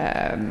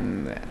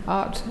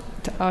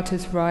art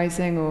is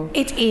rising or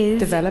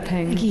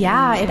developing?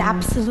 Yeah, it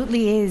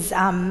absolutely is.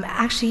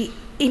 Actually,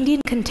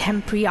 Indian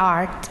contemporary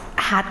art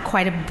had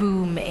quite a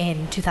boom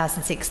in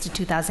 2006 to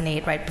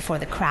 2008, right before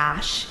the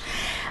crash,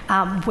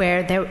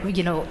 where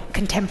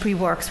contemporary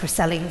works were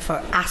selling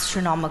for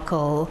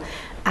astronomical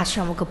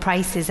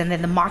prices, and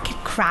then the market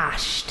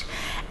crashed.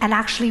 And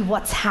actually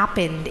what's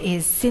happened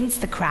is, since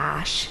the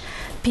crash,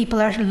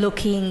 people are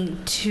looking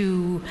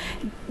to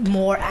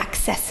more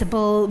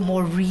accessible,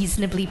 more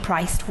reasonably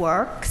priced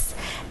works.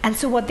 And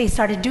so what they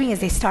started doing is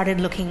they started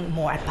looking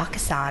more at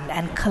Pakistan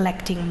and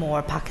collecting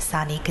more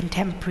Pakistani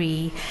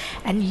contemporary.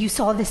 And you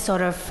saw this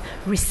sort of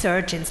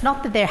resurgence.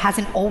 Not that there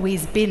hasn't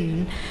always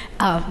been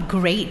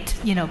great,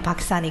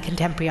 Pakistani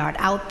contemporary art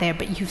out there,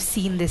 but you've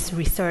seen this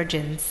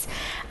resurgence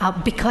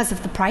because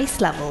of the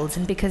price levels,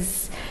 and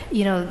because,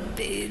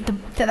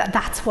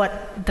 that's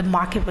what the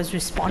market was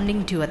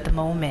responding to at the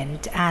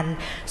moment. And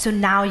so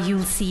now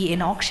you'll see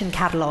in auction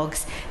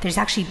catalogs, there's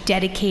actually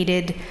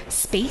dedicated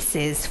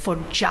spaces for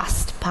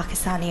just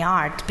Pakistani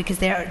art, because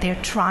they're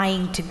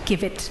trying to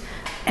give it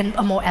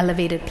a more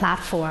elevated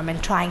platform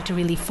and trying to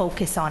really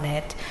focus on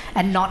it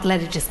and not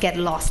let it just get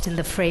lost in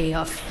the fray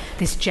of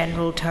this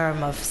general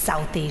term of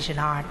South Asian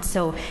art.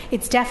 So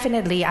it's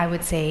definitely, I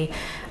would say,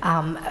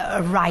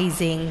 a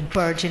rising,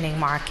 burgeoning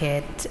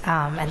market,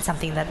 and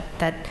something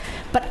that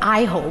but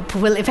I hope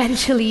will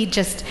eventually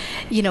just,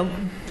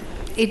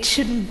 it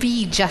shouldn't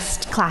be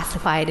just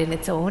classified in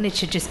its own. It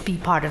should just be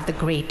part of the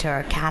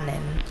greater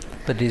canon.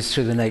 But it's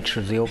through the nature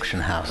of the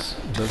auction house,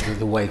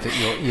 the way that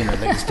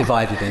that it's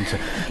divided into.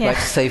 Yeah. Like,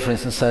 say, for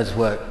instance, Saad's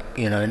work,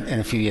 in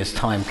a few years'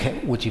 time,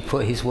 would you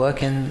put his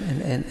work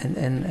in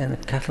a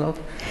catalogue?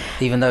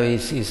 Even though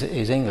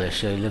he's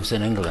English, he lives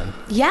in England.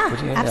 Yeah,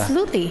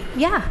 absolutely.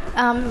 Yeah.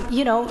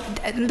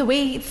 The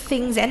way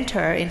things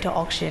enter into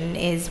auction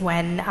is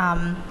when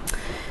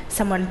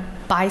someone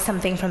buys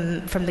something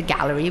from the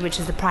gallery, which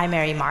is the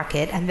primary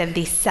market, and then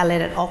they sell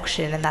it at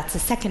auction, and that's the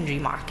secondary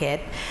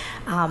market.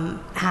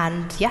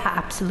 And yeah,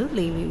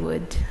 absolutely, we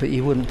would. But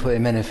you wouldn't put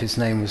him in if his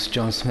name was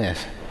John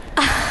Smith.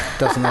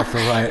 Doesn't have the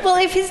right. Well,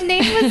 if his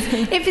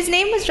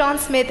name was John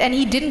Smith and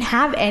he didn't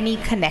have any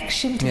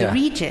connection to the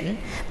region,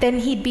 then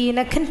he'd be in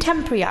a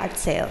contemporary art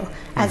sale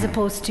as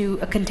opposed to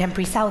a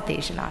contemporary South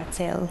Asian art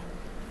sale.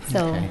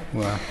 So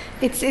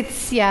it's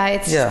just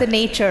the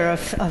nature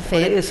of it.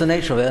 Well, it is the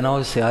nature of it, and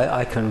obviously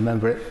I can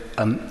remember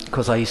it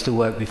because I used to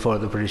work before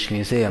at the British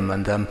Museum,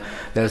 and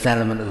there was an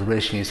element of the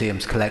British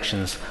Museum's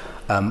collections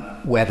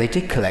where they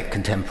did collect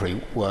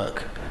contemporary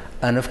work,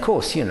 and of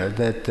course,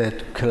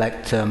 they'd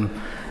collect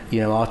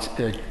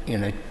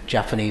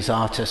Japanese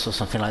artists or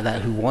something like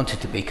that who wanted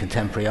to be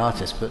contemporary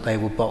artists, but they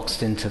were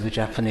boxed into the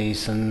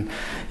Japanese and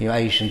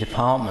Asian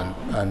department,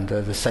 and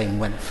the same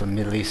went for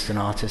Middle Eastern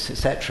artists,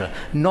 etc.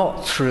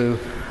 Not through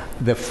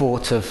the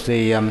fault of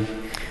the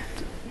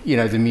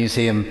the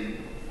museum,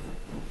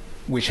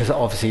 which has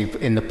obviously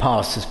in the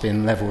past has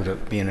been levelled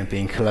at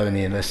being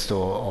colonialist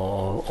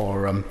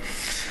or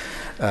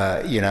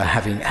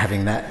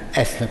having that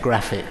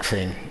ethnographic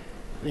thing.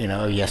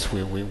 yes,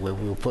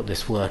 we'll put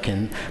this work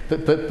in,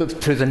 but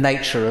through the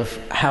nature of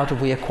how do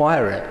we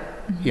acquire it?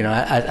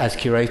 As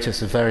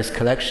curators of various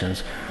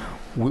collections,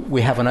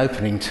 we have an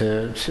opening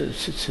to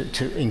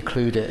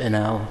include it in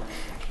our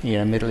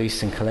Middle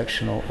Eastern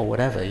collection or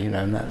whatever,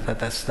 and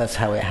that's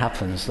how it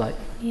happens. Like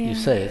you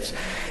say,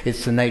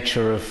 it's the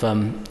nature of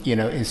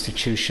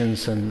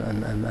institutions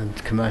and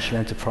commercial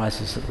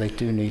enterprises that they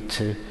do need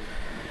to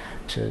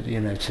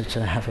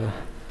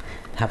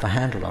have a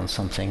handle on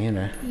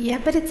something, Yeah,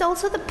 but it's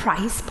also the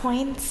price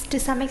points to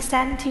some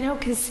extent,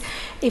 because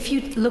if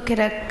you look at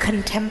a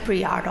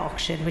contemporary art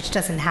auction, which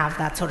doesn't have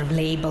that sort of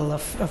label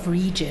of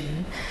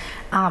region,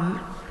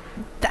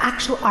 the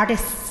actual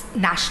artists'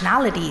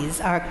 nationalities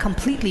are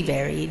completely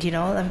varied.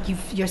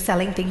 You're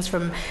selling things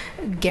from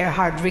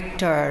Gerhard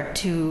Richter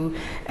to,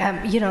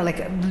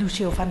 like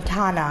Lucio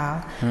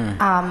Fontana,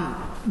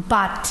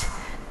 but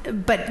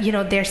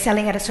they're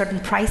selling at a certain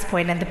price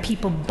point, and the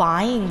people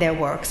buying their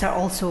works are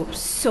also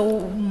so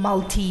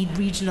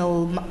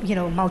multi-regional,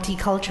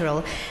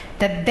 multicultural,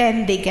 that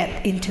then they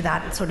get into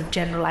that sort of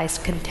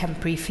generalized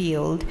contemporary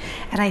field.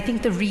 And I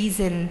think the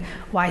reason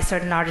why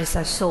certain artists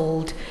are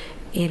sold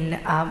in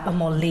a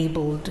more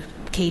labeled,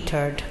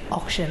 catered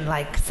auction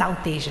like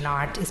South Asian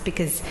art is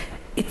because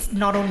it's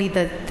not only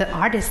the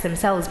artists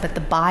themselves, but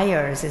the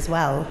buyers as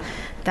well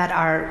that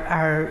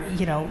are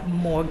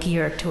more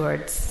geared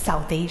towards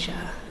South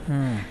Asia.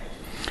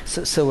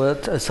 So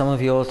some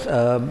of your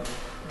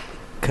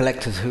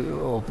collectors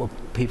or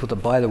people that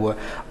buy the work,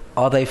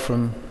 are they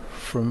from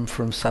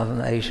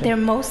Southern Asia? They're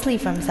mostly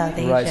from South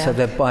Asia. Right, so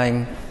they're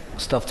buying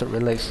stuff that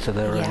relates to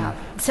their own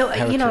so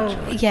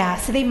heritage, right?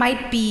 So they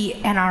might be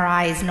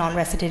NRIs,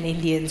 non-resident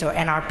Indians, or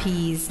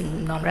NRPs,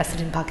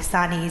 non-resident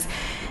Pakistanis.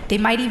 They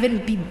might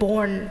even be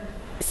born,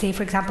 say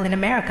for example, in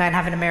America and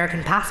have an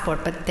American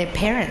passport, but their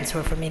parents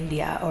were from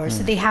India,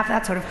 so they have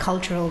that sort of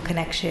cultural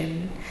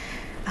connection.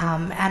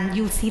 And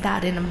you'll see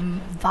that in a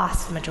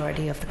vast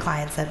majority of the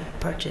clients that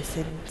purchase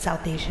in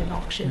South Asian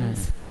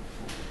auctions.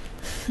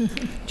 Do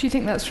you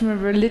think that's from a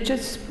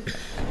religious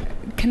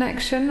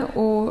connection,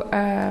 or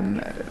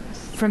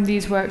from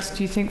these works,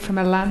 do you think from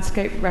a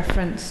landscape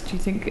reference? Do you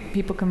think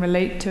people can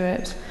relate to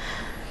it?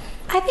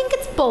 I think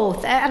it's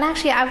both. And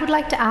actually, I would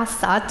like to ask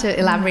Saad to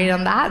elaborate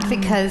on that,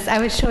 because I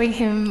was showing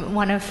him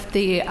one of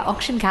the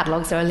auction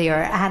catalogs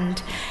earlier,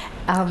 and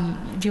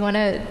do you want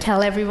to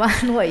tell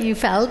everyone what you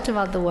felt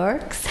about the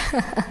works?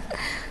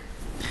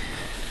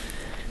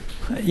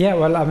 Yeah,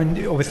 well, I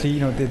mean, obviously,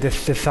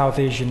 this South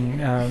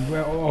Asian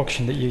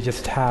auction that you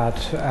just had,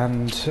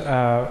 and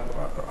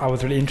I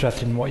was really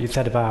interested in what you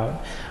said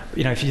about,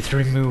 if you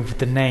remove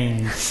the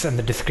names and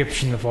the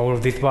description of all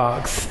of these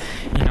works,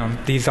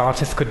 these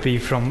artists could be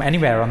from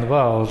anywhere around the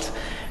world.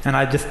 And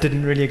I just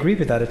didn't really agree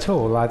with that at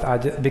all,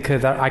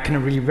 because I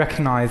can really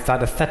recognize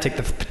that aesthetic,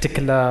 this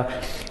particular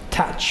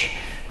touch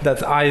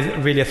that I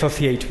really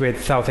associate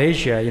with South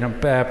Asia,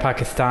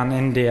 Pakistan,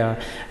 India,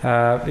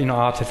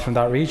 artists from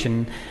that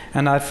region.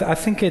 And I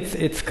think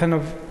it's kind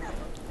of,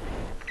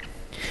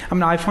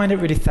 I find it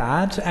really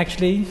sad,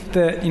 actually,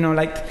 that,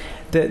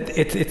 that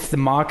it's the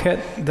market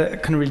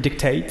that kind of really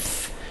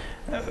dictates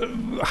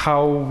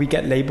how we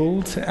get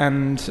labeled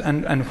and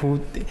who,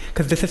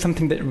 because this is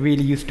something that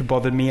really used to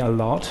bother me a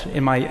lot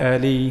in my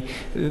early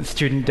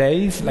student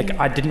days. Like,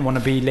 I didn't want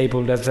to be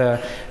labeled as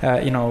a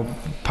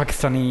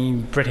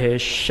Pakistani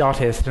British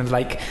artist, and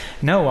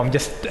no, I'm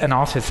just an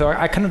artist. So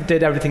I kind of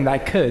did everything that I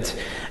could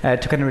to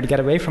kind of really get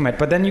away from it.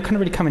 But then you kind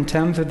of really come in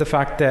terms with the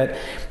fact that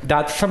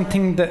that's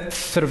something that's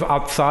sort of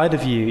outside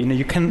of you.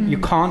 You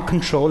can't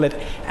control it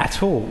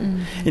at all.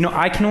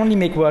 I can only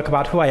make work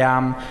about who I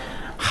am,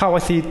 how I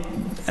see it,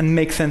 and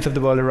make sense of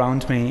the world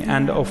around me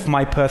and of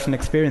my personal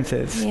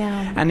experiences.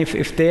 Yeah. And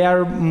if they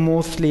are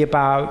mostly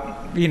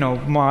about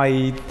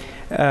my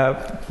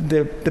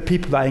the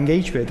people that I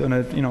engage with on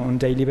a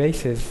daily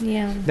basis,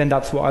 then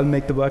that's what I'll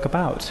make the work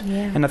about.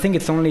 And I think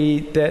it's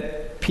only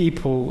that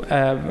people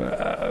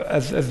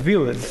as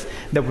viewers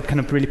that would kind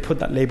of really put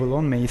that label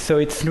on me. So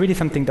it's really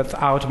something that's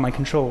out of my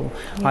control.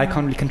 I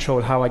can't really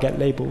control how I get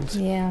labeled.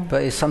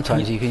 But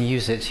sometimes you can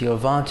use it to your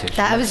advantage.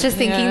 I was just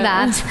thinking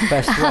that. It's the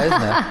best way,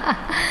 isn't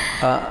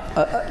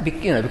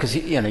it? Because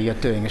you're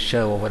doing a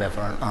show or whatever,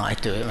 and I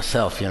do it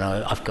myself.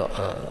 I've got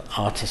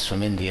artists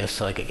from India,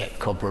 so I could get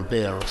Cobra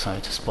Beer or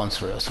something to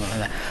sponsor it or something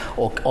like that,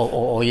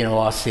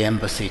 or ask the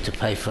embassy to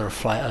pay for a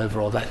flight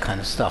over, all that kind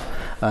of stuff.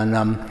 And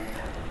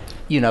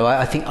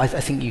I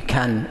think you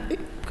can.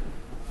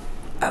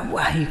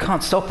 You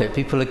can't stop it.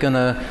 People are going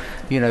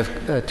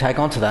to, tag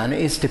onto that, and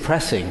it is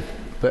depressing.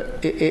 But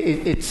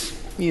it's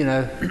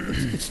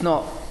it's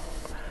not.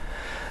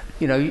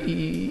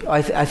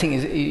 I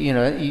think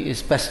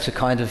it's best to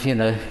kind of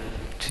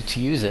to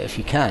use it if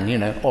you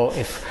can, or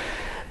if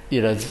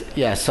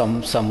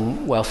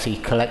some wealthy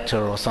collector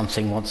or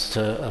something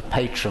a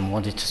patron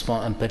wanted to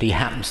sponsor, but he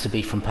happens to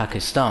be from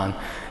Pakistan,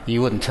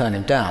 you wouldn't turn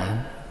him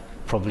down.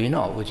 Probably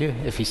not, would you?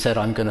 If he said,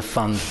 "I'm going to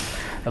fund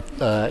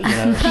a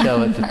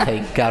show at the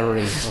Tate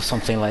Gallery" or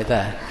something like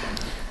that.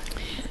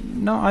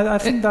 No, I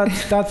think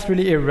that's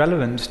really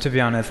irrelevant, to be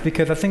honest,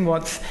 because I think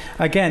as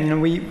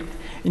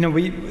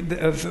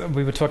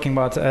we were talking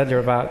about earlier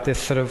about this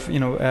sort of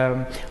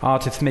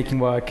artists making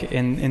work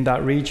in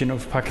that region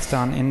of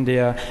Pakistan,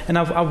 India, and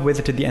I've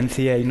visited the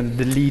NCA,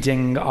 the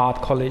leading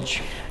art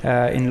college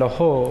in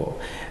Lahore,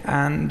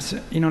 and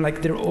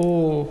they're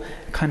all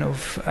kind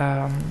of.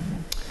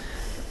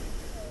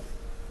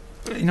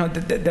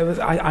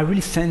 I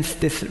really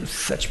sensed this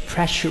such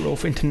pressure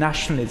of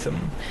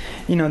internationalism.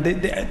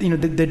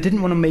 They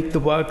didn't want to make the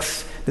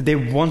works that they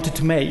wanted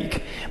to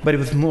make, but it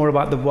was more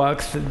about the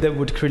works that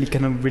would really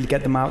really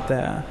get them out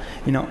there,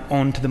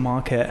 onto the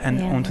market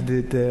and onto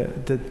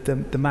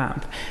the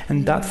map.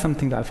 And that's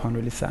something that I found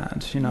really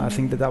sad. I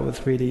think that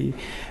was really,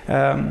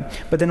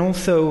 but then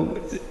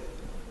also.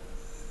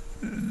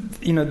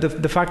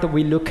 The fact that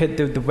we look at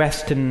the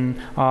Western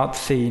art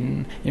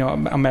scene,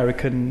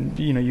 American,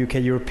 UK,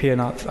 European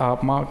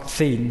art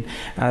scene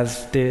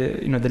as the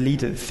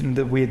leaders,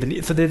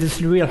 so there's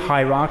this real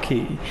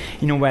hierarchy,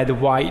 where the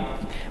white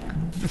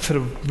sort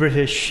of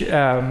British,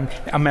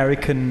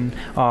 American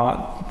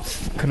art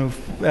kind of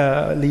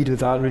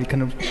leaders are really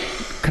kind of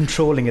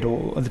controlling it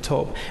all at the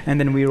top, and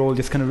then we're all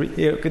just kind of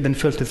then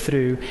filtered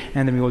through,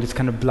 and then we're all just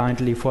kind of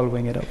blindly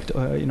following it up,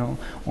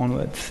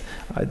 onwards.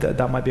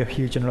 That might be a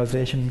huge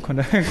generalization, but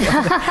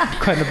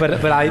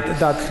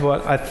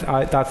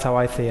that's how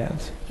I see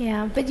it.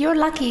 Yeah, but you're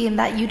lucky in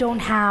that you don't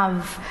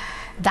have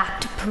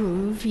that to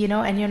prove,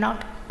 and you're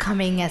not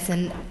coming as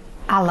an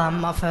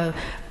alum of a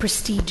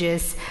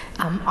prestigious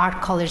art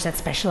college that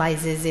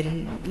specializes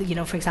in,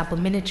 for example,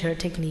 miniature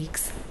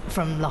techniques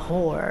from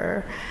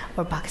Lahore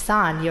or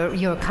Pakistan.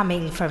 You're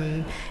coming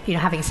from,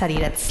 having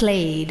studied at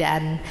Slade,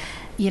 and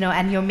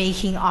and you're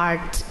making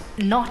art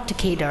not to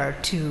cater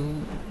to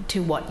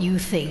what you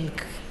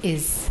think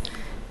is,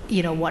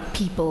 what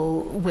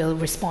people will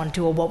respond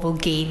to or what will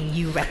gain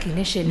you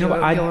recognition. No,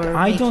 I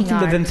don't think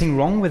there's anything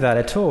wrong with that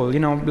at all.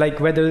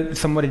 Whether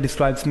somebody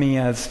describes me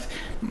as,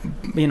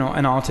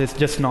 an artist,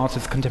 just an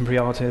artist, contemporary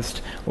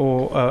artist,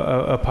 or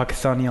a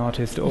Pakistani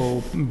artist,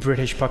 or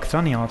British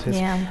Pakistani artist,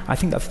 I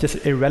think that's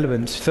just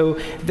irrelevant. So,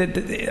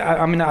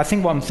 I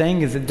think what I'm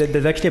saying is that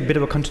there's actually a bit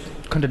of a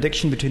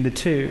contradiction between the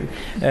two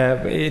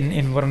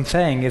in what I'm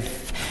saying.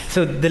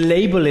 So the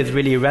label is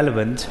really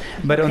irrelevant,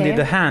 but on the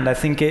other hand, I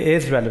think it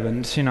is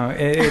relevant. So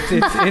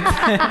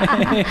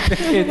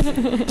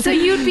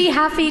you'd be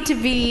happy to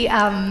be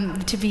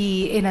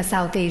in a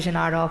South Asian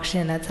art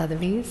auction at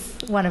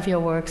Southebys, one of your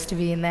works to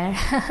be in there.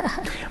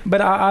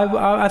 But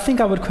I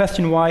think I would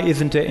question why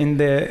isn't it in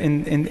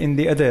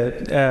the other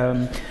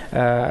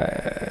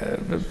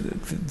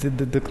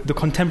the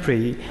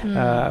contemporary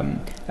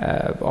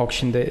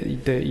auction that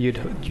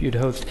you'd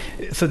host.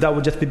 So that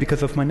would just be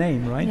because of my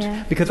name, right?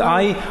 Yeah. Because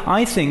I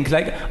think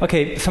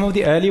some of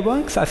the early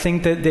works, I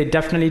think that they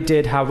definitely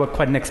did have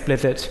quite an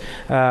explicit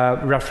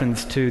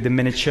reference to the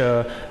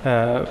miniature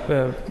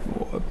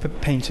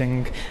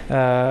painting,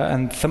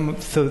 and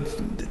so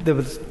there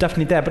was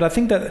definitely there. But I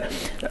think that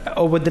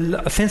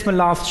since my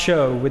last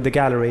show with the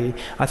gallery,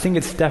 I think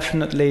it's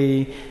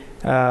definitely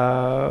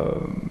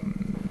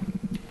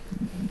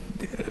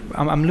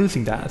I'm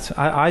losing that.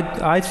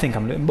 I think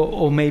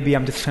or maybe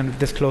I'm just kind of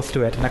this close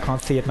to it and I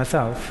can't see it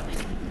myself.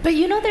 But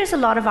there's a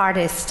lot of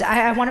artists.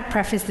 I want to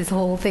preface this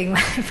whole thing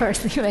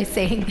firstly by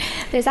saying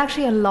there's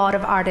actually a lot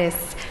of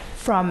artists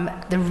from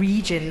the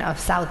region of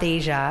South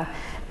Asia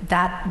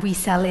that we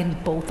sell in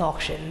both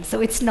auctions.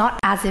 So it's not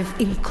as if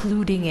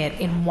including it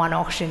in one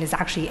auction is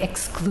actually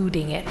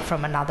excluding it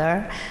from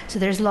another. So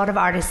there's a lot of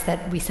artists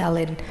that we sell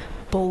in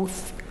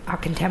both our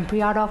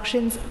contemporary art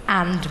auctions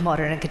and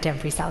modern and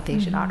contemporary South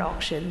Asian art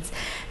auctions.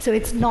 So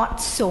it's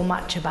not so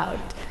much about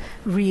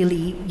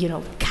really,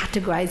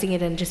 categorizing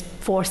it and just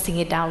forcing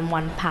it down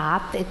one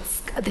path.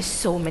 There's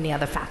so many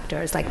other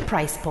factors like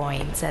price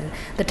points and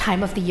the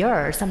time of the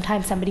year.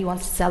 Sometimes somebody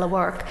wants to sell a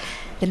work.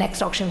 The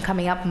next auction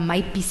coming up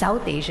might be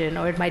South Asian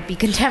or it might be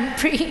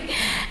contemporary.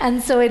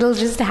 And so it'll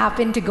just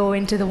happen to go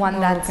into the one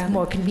that's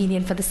more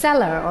convenient for the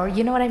seller, or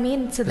you know what I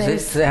mean? So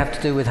does it have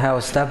to do with how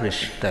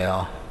established they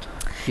are?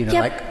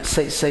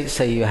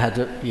 Say you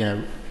had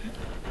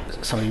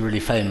somebody really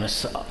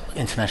famous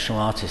international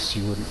artist,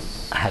 you wouldn't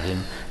have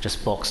him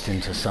just boxed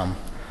into some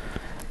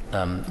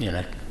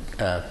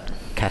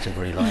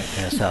category like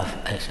South.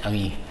 I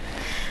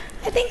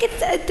think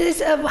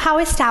it's how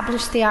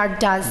established they are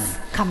does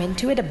come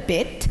into it a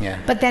bit,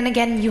 but then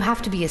again, you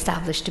have to be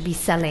established to be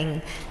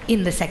selling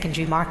in the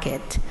secondary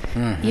market,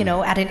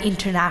 at an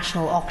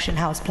international auction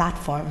house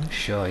platform.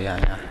 Sure,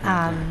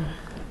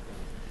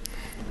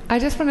 I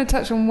just want to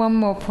touch on one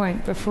more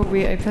point before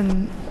we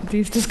open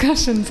these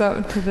discussions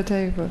up to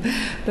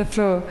the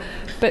floor.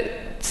 But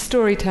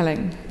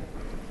storytelling.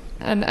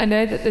 And I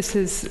know that this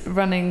is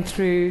running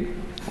through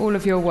all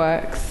of your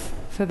works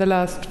for the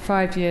last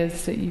 5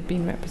 years that you've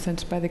been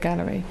represented by the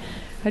gallery.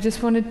 I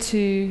just wanted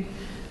to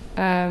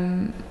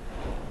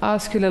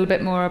ask you a little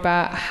bit more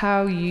about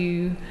how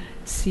you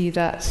see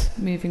that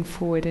moving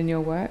forward in your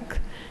work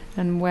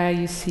and where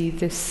you see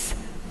this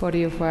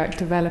body of work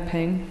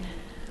developing,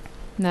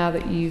 now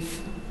that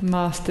you've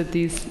mastered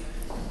these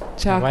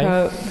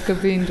charcoal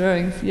Gabin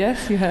drawings?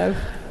 Yes, you have.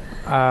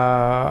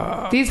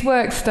 These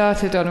works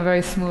started on a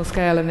very small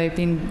scale, and they've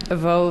been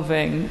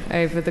evolving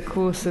over the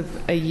course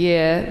of a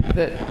year.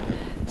 That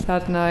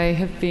Saad and I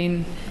have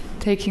been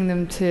taking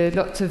them to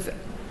lots of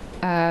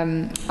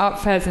art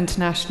fairs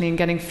internationally and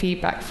getting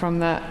feedback from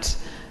that,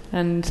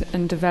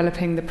 and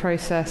developing the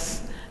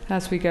process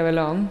as we go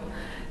along.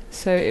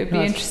 So it would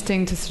be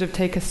interesting to sort of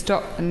take a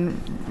stop and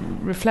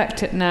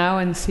reflect it now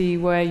and see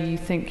where you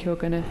think you're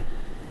going to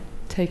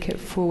take it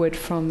forward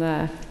from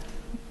there.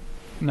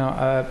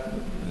 No,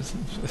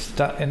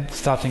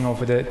 starting off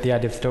with the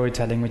idea of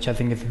storytelling, which I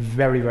think is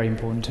very, very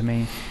important to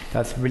me.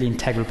 That's a really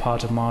integral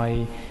part of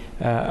my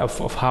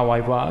of how I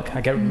work.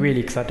 I get really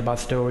excited about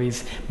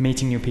stories,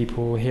 meeting new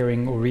people,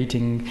 hearing or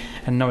reading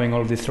and knowing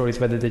all of these stories,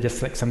 whether they're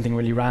just like something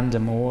really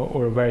random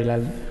or a very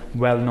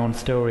well-known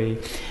story,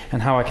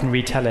 and how I can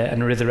retell it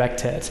and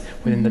resurrect it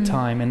within the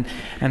time.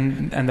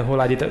 And the whole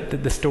idea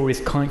that the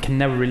stories can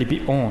never really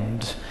be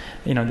owned.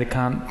 They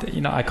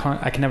can't. I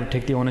can never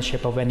take the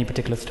ownership of any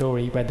particular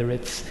story, whether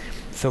it's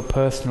so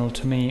personal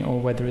to me or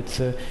whether it's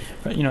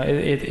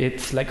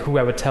it's like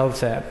whoever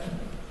tells it,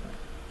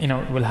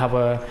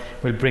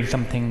 will bring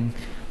something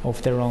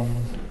of their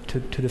own to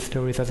the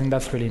stories. I think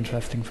that's really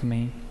interesting for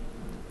me,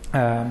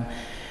 and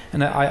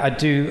I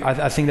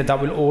think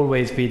that will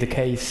always be the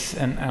case,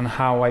 and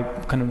how I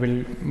kind of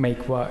will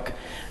make work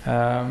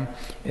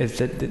is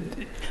that.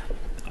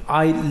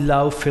 I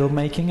love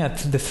filmmaking.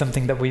 That's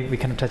something that we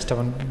kind of touched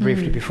on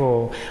briefly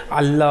before.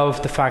 I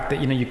love the fact that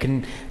you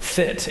can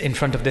sit in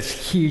front of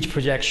this huge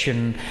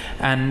projection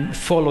and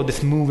follow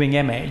this moving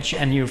image,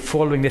 and you're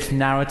following this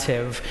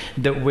narrative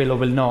that will or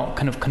will not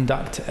kind of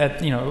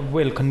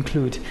will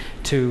conclude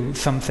to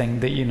something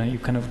that you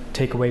kind of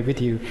take away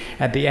with you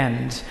at the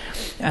end.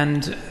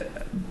 And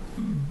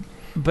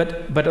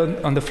but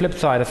on the flip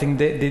side, I think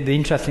the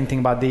interesting thing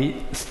about the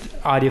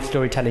idea of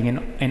storytelling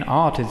in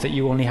art is that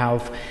you only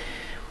have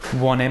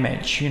one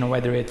image,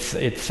 whether it's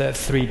a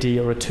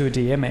 3D or a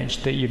 2D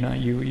image that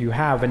you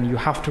have, and you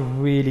have to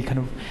really kind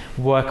of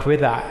work with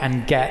that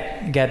and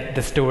get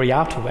the story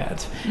out of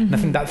it. And I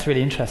think that's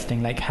really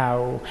interesting, like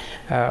how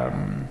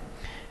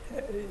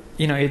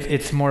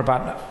it's more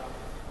about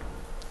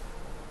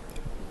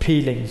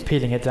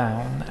peeling it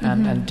down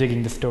and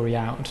digging the story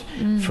out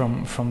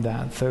from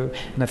that. So,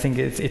 and I think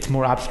it's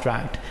more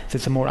abstract. So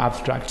it's a more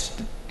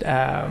abstract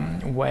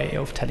way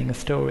of telling a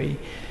story.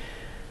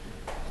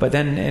 But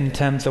then in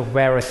terms of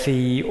where I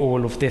see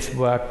all of this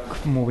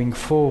work moving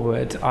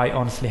forward, I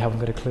honestly haven't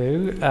got a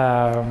clue.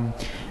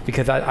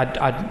 Because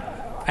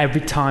I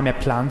every time I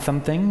plan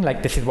something,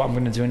 like this is what I'm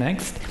going to do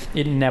next,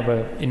 it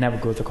never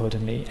goes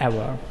accordingly,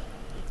 ever.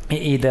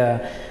 It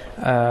either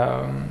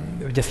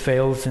just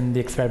fails in the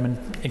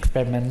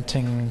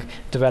experimenting,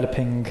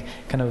 developing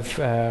kind of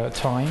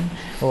time,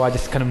 or I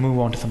just kind of move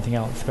on to something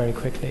else very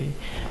quickly.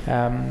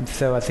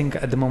 So I think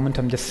at the moment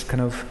I'm just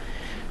kind of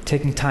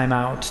taking time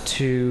out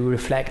to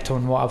reflect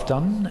on what I've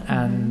done,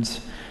 and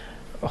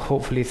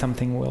hopefully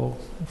something will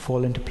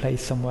fall into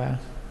place somewhere.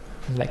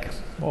 Like,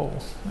 oh,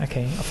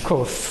 okay, of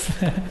course,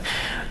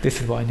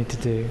 this is what I need to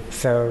do.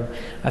 So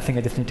I think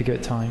I just need to give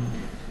it time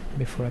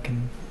before I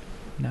can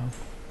know.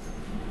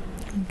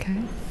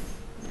 Okay.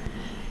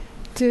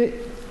 Do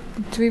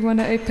we want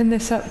to open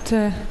this up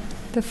to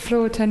the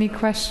floor to any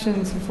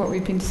questions of what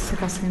we've been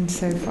discussing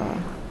so far?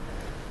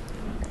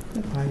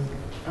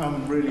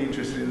 I'm really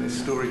interested in this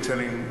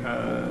storytelling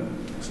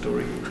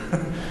story.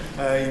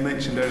 You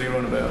mentioned earlier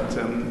on about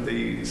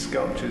the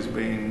sculptures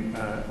being,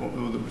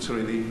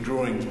 the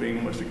drawings being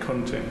almost a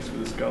context for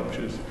the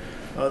sculptures.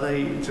 Are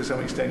they, to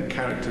some extent,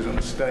 characters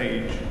on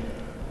stage?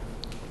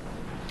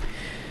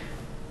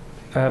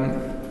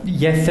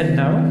 Yes and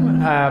no.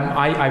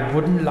 I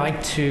wouldn't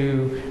like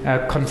to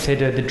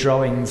consider the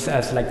drawings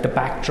as like the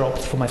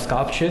backdrops for my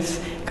sculptures,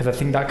 because I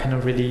think that kind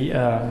of really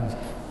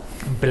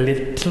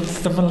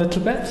belittles them a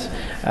little bit,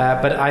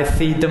 but I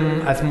see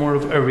them as more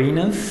of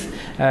arenas,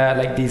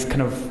 like these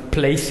kind of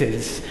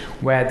places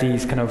where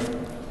these kind of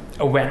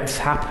events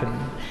happen,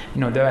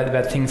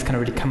 where things kind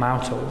of really come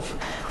out of.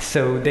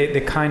 So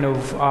they kind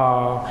of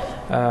are,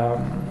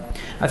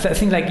 I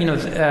think like,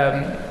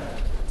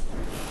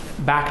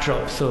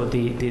 backdrops, or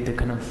the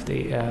kind of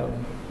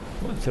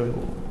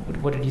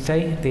what did you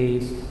say?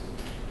 The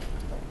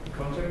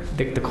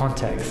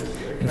context.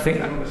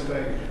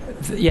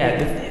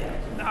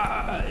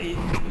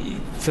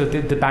 So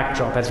the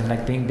backdrop, as in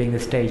like being the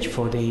stage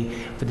for the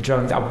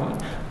drawings.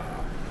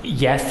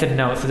 Yes and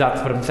no. So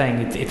that's what I'm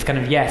saying. It's kind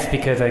of yes,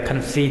 because I kind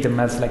of see them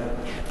as like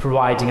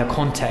providing a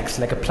context,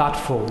 like a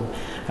platform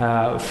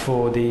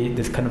for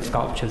this kind of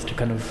sculptures to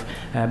kind of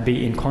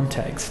be in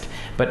context.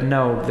 But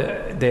no,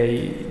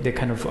 they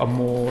kind of are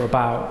more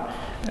about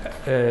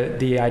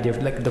the idea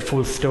of like the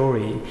full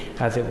story,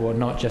 as it were,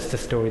 not just the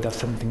story. That's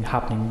something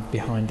happening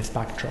behind this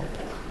backdrop.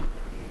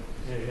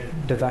 Yeah.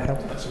 Does that help?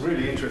 That's a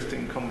really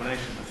interesting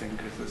combination, I think,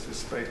 because there's this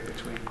space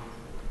between.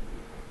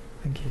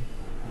 Thank you.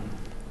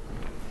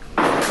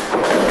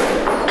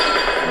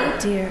 Oh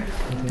dear.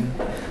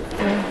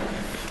 Yeah.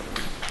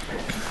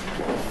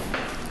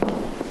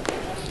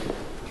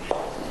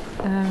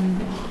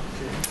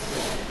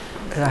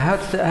 So how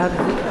did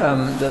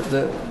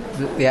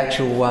the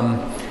actual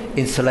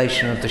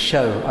installation of the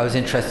show? I was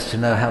interested to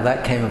know how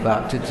that came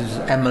about. Did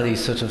Emily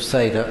sort of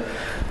say that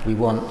we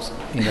want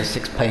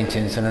 6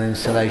 paintings and an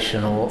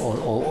installation,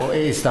 or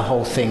is the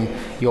whole thing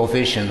your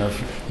vision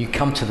of you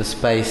come to the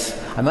space?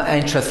 I'm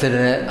interested in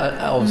it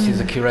obviously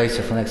as a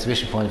curator from an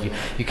exhibition point of view.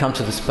 You come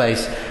to the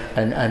space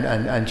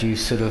and you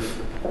sort of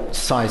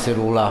size it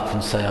all up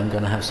and say, I'm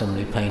going to have so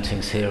many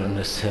paintings here and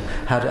this here.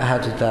 How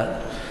did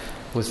that?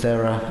 Was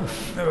there a?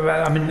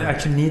 Well, I mean,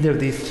 actually, neither of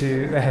these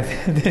two.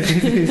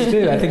 These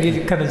two. I think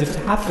it kind of just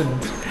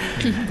happened.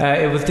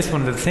 It was just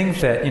one of the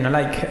things that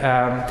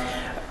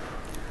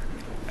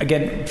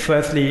again,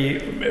 firstly,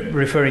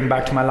 referring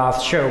back to my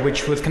last show,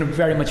 which was kind of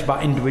very much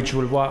about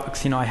individual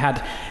works. I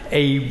had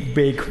a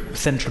big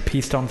central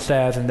piece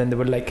downstairs, and then there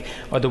were like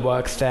other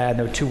works there, and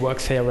there were 2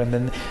 works here, and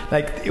then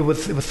it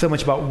was so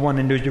much about one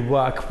individual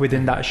work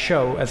within that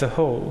show as a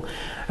whole.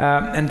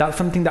 And that's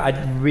something that I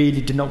really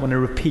did not want to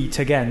repeat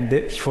again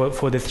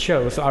for this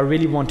show. So I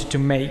really wanted to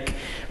make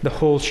the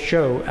whole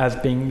show as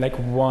being like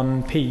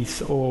one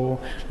piece or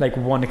like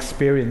one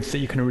experience that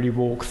you can really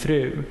walk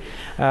through.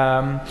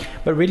 But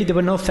really there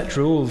were no set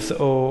rules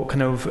or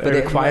kind of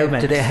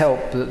requirements. Did it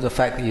help the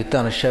fact that you'd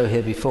done a show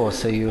here before,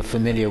 so you were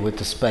familiar with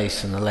the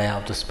space and the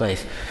layout of the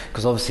space?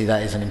 Because obviously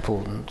that is an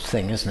important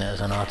thing, isn't it, as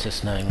an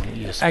artist, knowing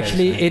your space?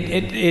 Actually,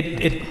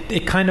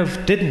 it kind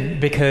of didn't,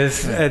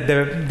 because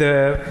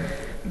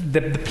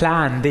the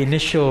plan, the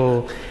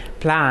initial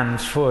plan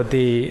for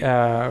the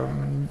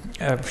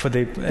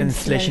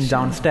installation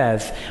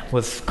downstairs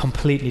was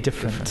completely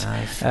different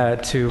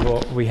to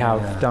what we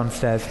have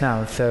downstairs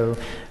now. So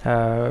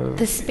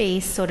the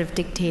space sort of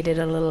dictated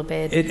a little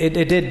bit.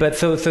 It did, but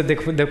so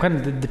the kind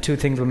of the 2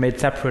 things were made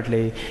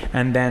separately,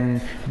 and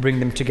then bring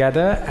them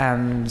together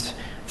and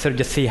sort of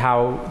just see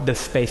how the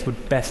space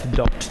would best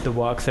adopt the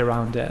works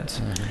around it.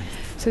 Mm-hmm.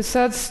 So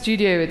Saad's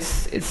studio,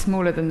 it's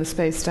smaller than the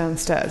space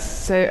downstairs.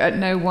 So at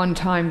no one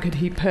time could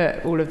he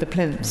put all of the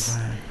plinths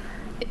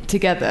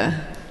together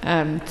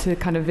to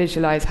kind of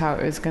visualize how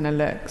it was going to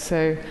look.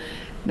 So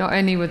not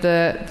only were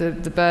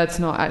the birds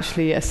not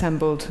actually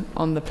assembled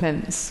on the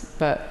plinths,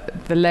 but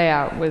the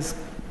layout was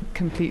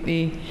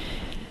completely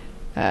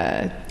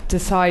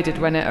decided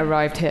when it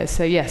arrived here.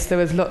 So yes, there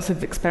was lots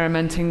of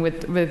experimenting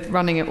with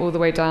running it all the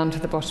way down to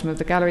the bottom of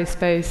the gallery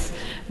space,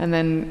 and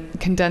then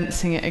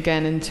condensing it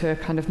again into a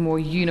kind of more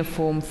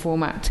uniform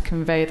format to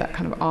convey that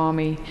kind of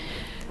army,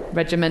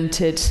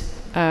 regimented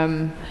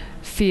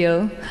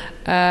feel.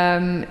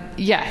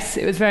 Yes,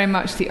 it was very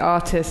much the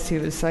artist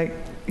who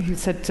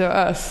said to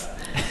us,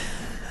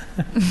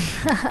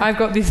 I've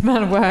got these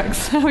man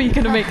works, how are you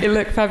going to make it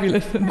look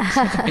fabulous?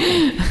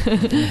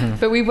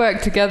 But we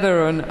worked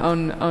together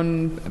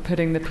on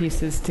putting the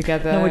pieces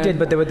together. No, we did,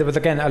 but there was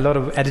again a lot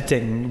of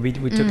editing. We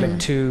took like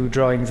 2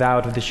 drawings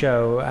out of the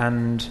show,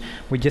 and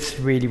we just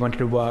really wanted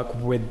to work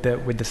with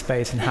the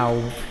space and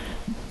how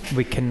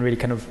we can really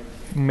kind of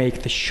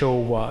make the show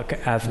work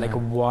as like a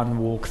one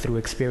walk-through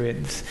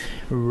experience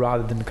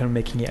rather than kind of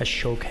making it a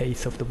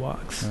showcase of the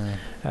works.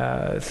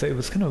 So it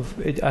was kind of,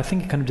 I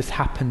think it kind of just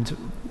happened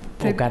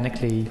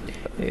organically.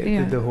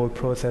 The whole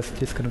process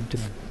just kind of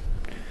just.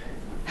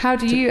 How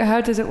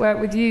does it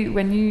work with you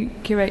when you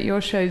curate your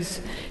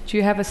shows? Do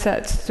you have a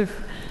set sort of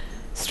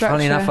structure?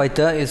 Funny enough, I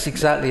don't. It's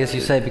exactly as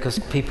you say, because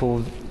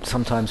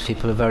sometimes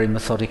people are very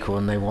methodical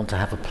and they want to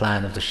have a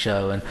plan of the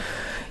show, and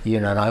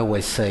and I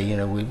always say,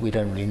 we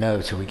don't really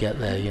know till we get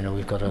there.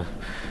 We've got to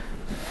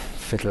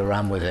fiddle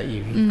around with it.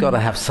 You've got to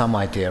have some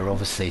idea,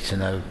 obviously, to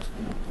know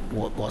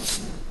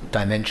what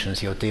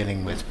dimensions you're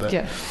dealing with. But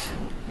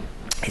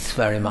it's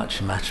very much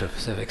a matter of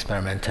sort of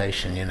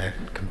experimentation. It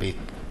can be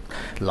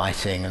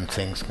lighting and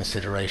things,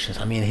 considerations.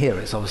 I mean, here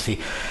it's obviously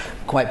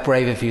quite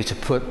brave of you to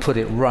put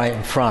it right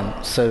in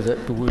front, so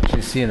that, which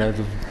is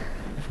the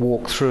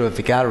walk through of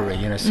the gallery,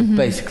 so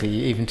basically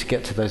even to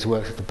get to those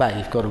works at the back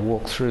you've got to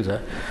walk through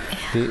the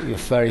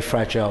very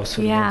fragile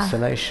sort of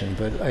installation,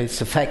 but it's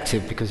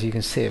effective because you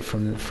can see it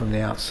from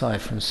the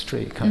outside, from the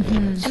street, can't you?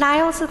 And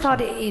I also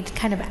thought it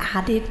kind of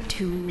added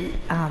to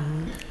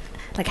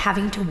like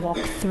having to walk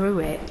through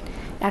it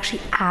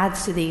actually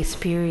adds to the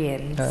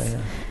experience.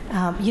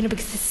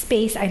 Because the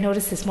space, I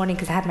noticed this morning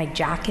because I had my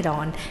jacket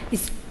on,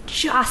 is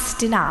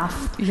just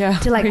enough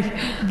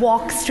to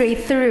walk straight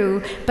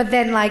through, but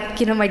then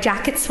my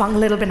jacket swung a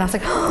little bit and I was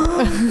like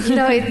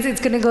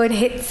it's going to go and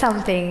hit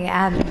something,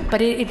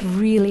 but it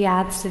really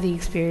adds to the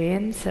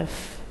experience of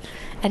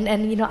and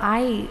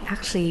I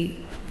actually,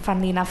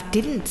 funnily enough,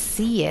 didn't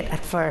see it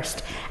at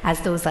first as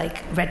those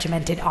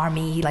regimented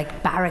army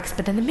barracks,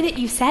 but then the minute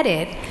you said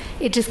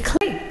it just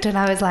clicked, and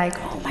I was like,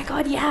 oh my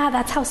god,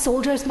 that's how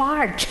soldiers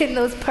march, in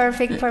those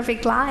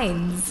perfect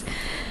lines.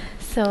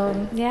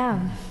 So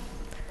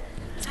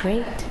it's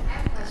great. I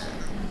have a question.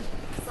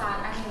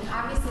 Saad,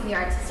 obviously the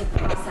artistic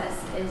process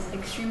is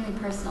extremely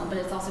personal, but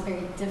it's also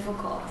very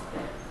difficult.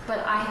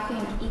 But I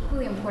think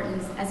equally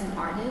important is, as an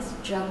artist,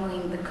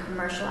 juggling the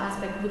commercial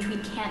aspect, which we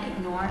can't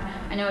ignore.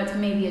 I know it's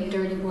maybe a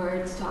dirty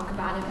word to talk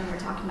about it when we're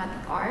talking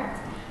about the art,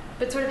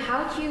 But sort of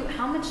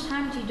how much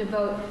time do you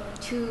devote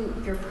to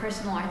your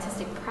personal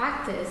artistic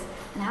practice,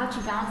 and how do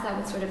you balance that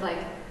with sort of like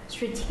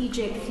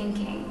strategic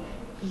thinking?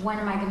 When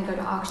am I going to go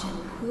to auction?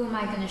 Who am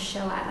I going to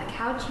show at? Like,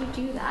 how do you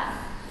do that?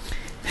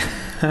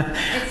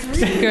 It's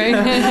really Going.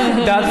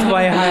 That's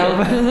why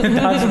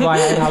I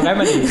have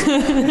Emily.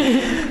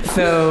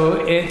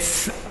 So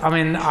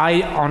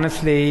I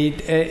honestly,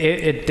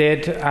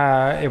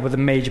 it was a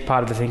major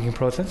part of the thinking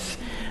process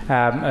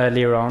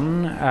earlier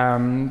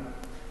on.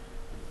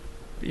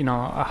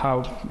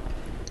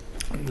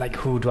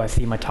 Who do I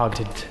see my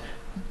targeted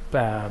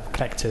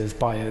collectors,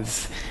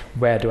 buyers?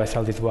 Where do I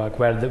sell this work?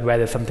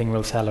 Whether something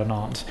will sell or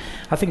not?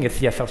 I think it's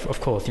yes,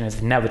 of course. It's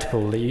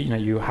inevitable that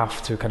you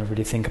have to kind of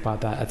really think about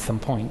that at some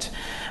point.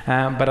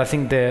 But I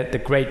think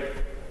the great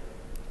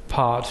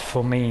part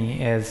for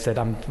me is that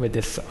I'm with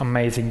this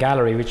amazing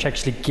gallery, which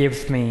actually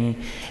gives me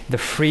the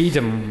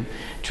freedom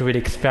to really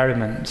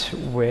experiment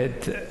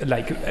with,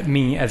 like,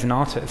 me as an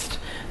artist,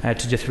 to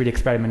just really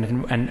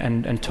experiment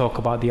and talk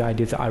about the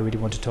ideas that I really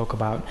want to talk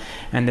about,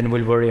 and then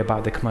we'll worry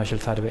about the commercial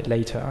side of it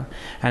later.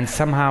 And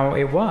somehow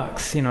it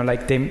works,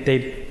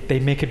 they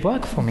make it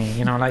work for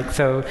me,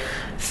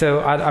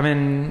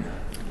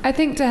 I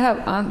think to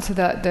help answer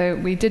that, though,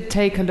 we did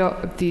take a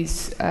lot of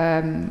these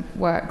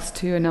works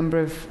to a number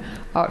of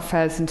art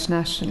fairs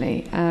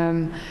internationally.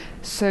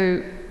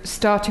 So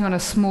starting on a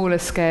smaller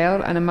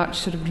scale and a much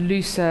sort of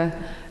looser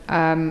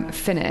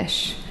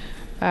finish,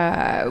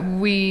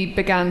 we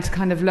began to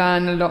kind of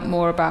learn a lot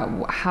more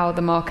about how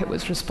the market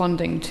was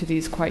responding to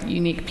these quite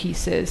unique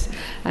pieces,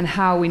 and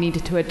how we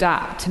needed to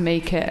adapt to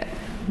make it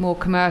more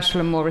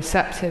commercial and more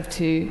receptive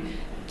to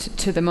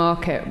the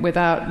market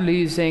without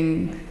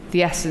losing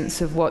the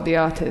essence of what the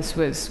artist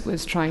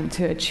was trying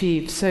to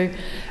achieve. So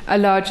a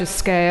larger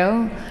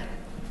scale,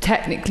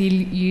 technically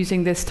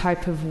using this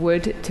type of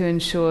wood to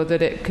ensure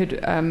that it could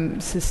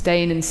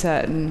sustain in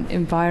certain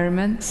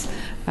environments,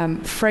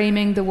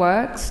 framing the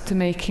works to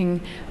make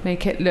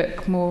it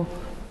look more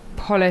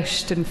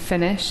polished and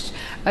finished,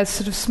 as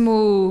sort of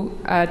small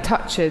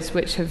touches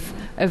which have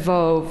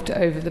evolved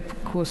over the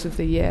course of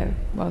the year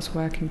whilst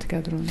working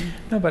together on them.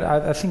 No, but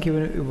I think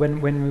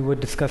when we were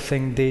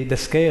discussing the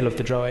scale of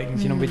the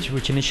drawings,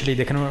 which initially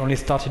they kind of only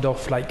started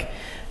off like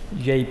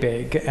yay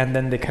big, and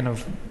then they kind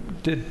of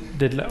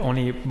did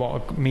only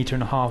a meter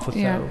and a half or so.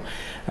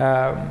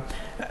 Yeah.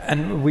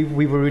 And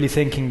we were really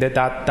thinking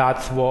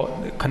that's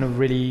what kind of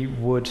really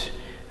would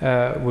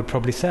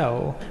probably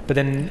sell, but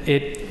then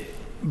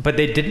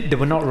they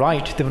were not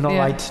right. They were not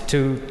right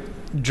to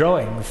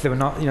drawings. They were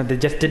not, they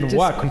just didn't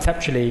work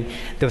conceptually.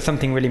 There was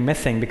something really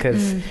missing,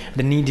 because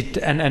they needed,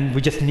 and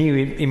we just knew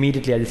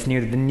immediately. I just knew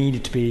that they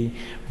needed to be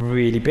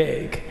really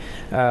big.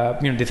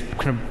 This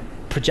kind of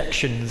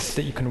projections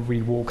that you can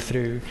really walk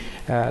through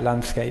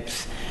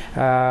landscapes.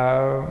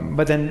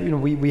 But then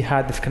we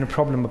had this kind of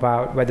problem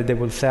about whether they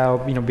will sell,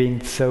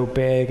 being so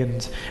big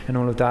and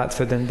all of that.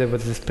 So then there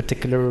was this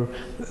particular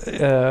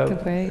I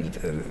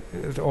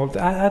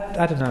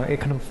don't know,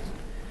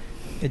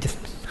 it just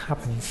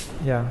happens.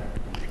 Yeah,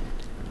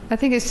 I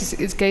think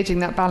it's gauging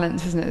that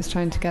balance, isn't it? It's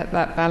trying to get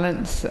that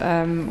balance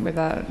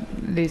without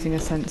losing a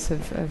sense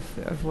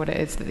of what it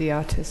is that the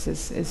artist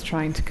is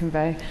trying to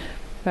convey.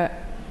 But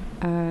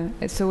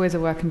it's always a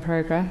work in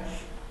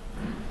progress.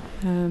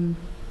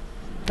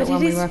 But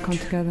one we work on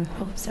together.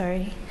 Oh,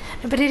 sorry.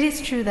 No, but it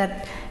is true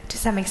that to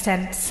some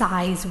extent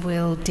size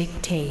will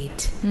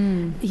dictate,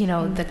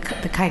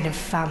 the kind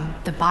of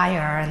the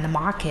buyer and the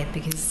market,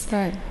 because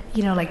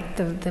like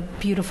the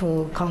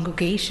beautiful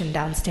congregation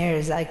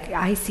downstairs,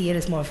 I see it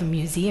as more of a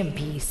museum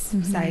piece.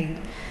 Mm-hmm.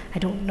 I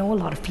don't know a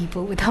lot of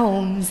people with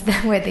homes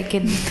where they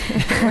can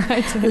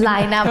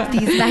line up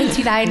these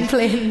 99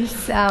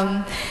 plinths.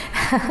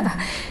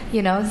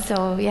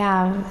 So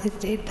yeah,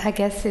 I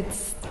guess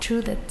it's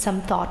true that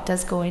some thought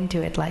does go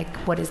into it, like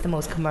what is the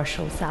most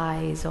commercial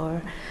size,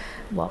 or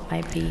what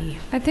might be.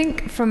 I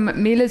think from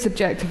Mila's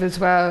objective as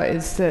well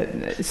is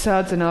that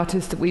Saad's an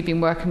artist that we've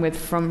been working with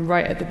from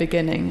right at the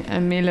beginning,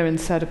 and Mila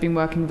and Saad have been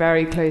working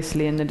very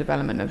closely in the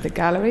development of the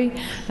gallery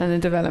and the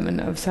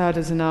development of Saad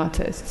as an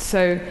artist.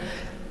 So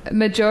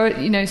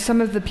majority, some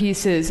of the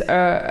pieces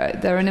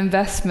they're an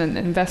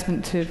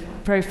investment to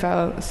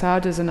profile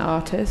Saad as an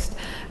artist,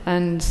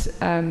 and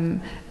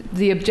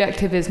the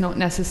objective is not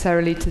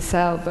necessarily to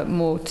sell, but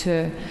more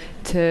to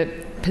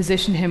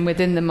position him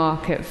within the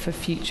market for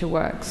future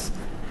works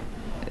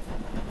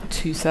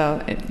to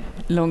sell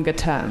longer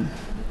term.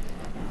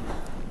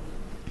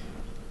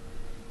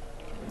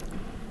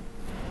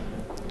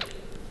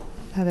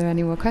 Are there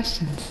any more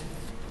questions?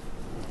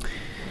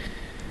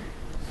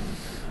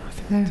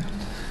 No.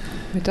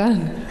 We're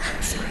done.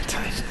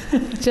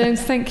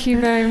 James, thank you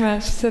very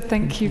much. So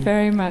thank you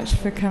very much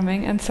for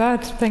coming. And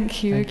Saad,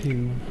 thank you. Thank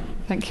you.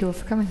 Thank you all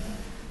for coming.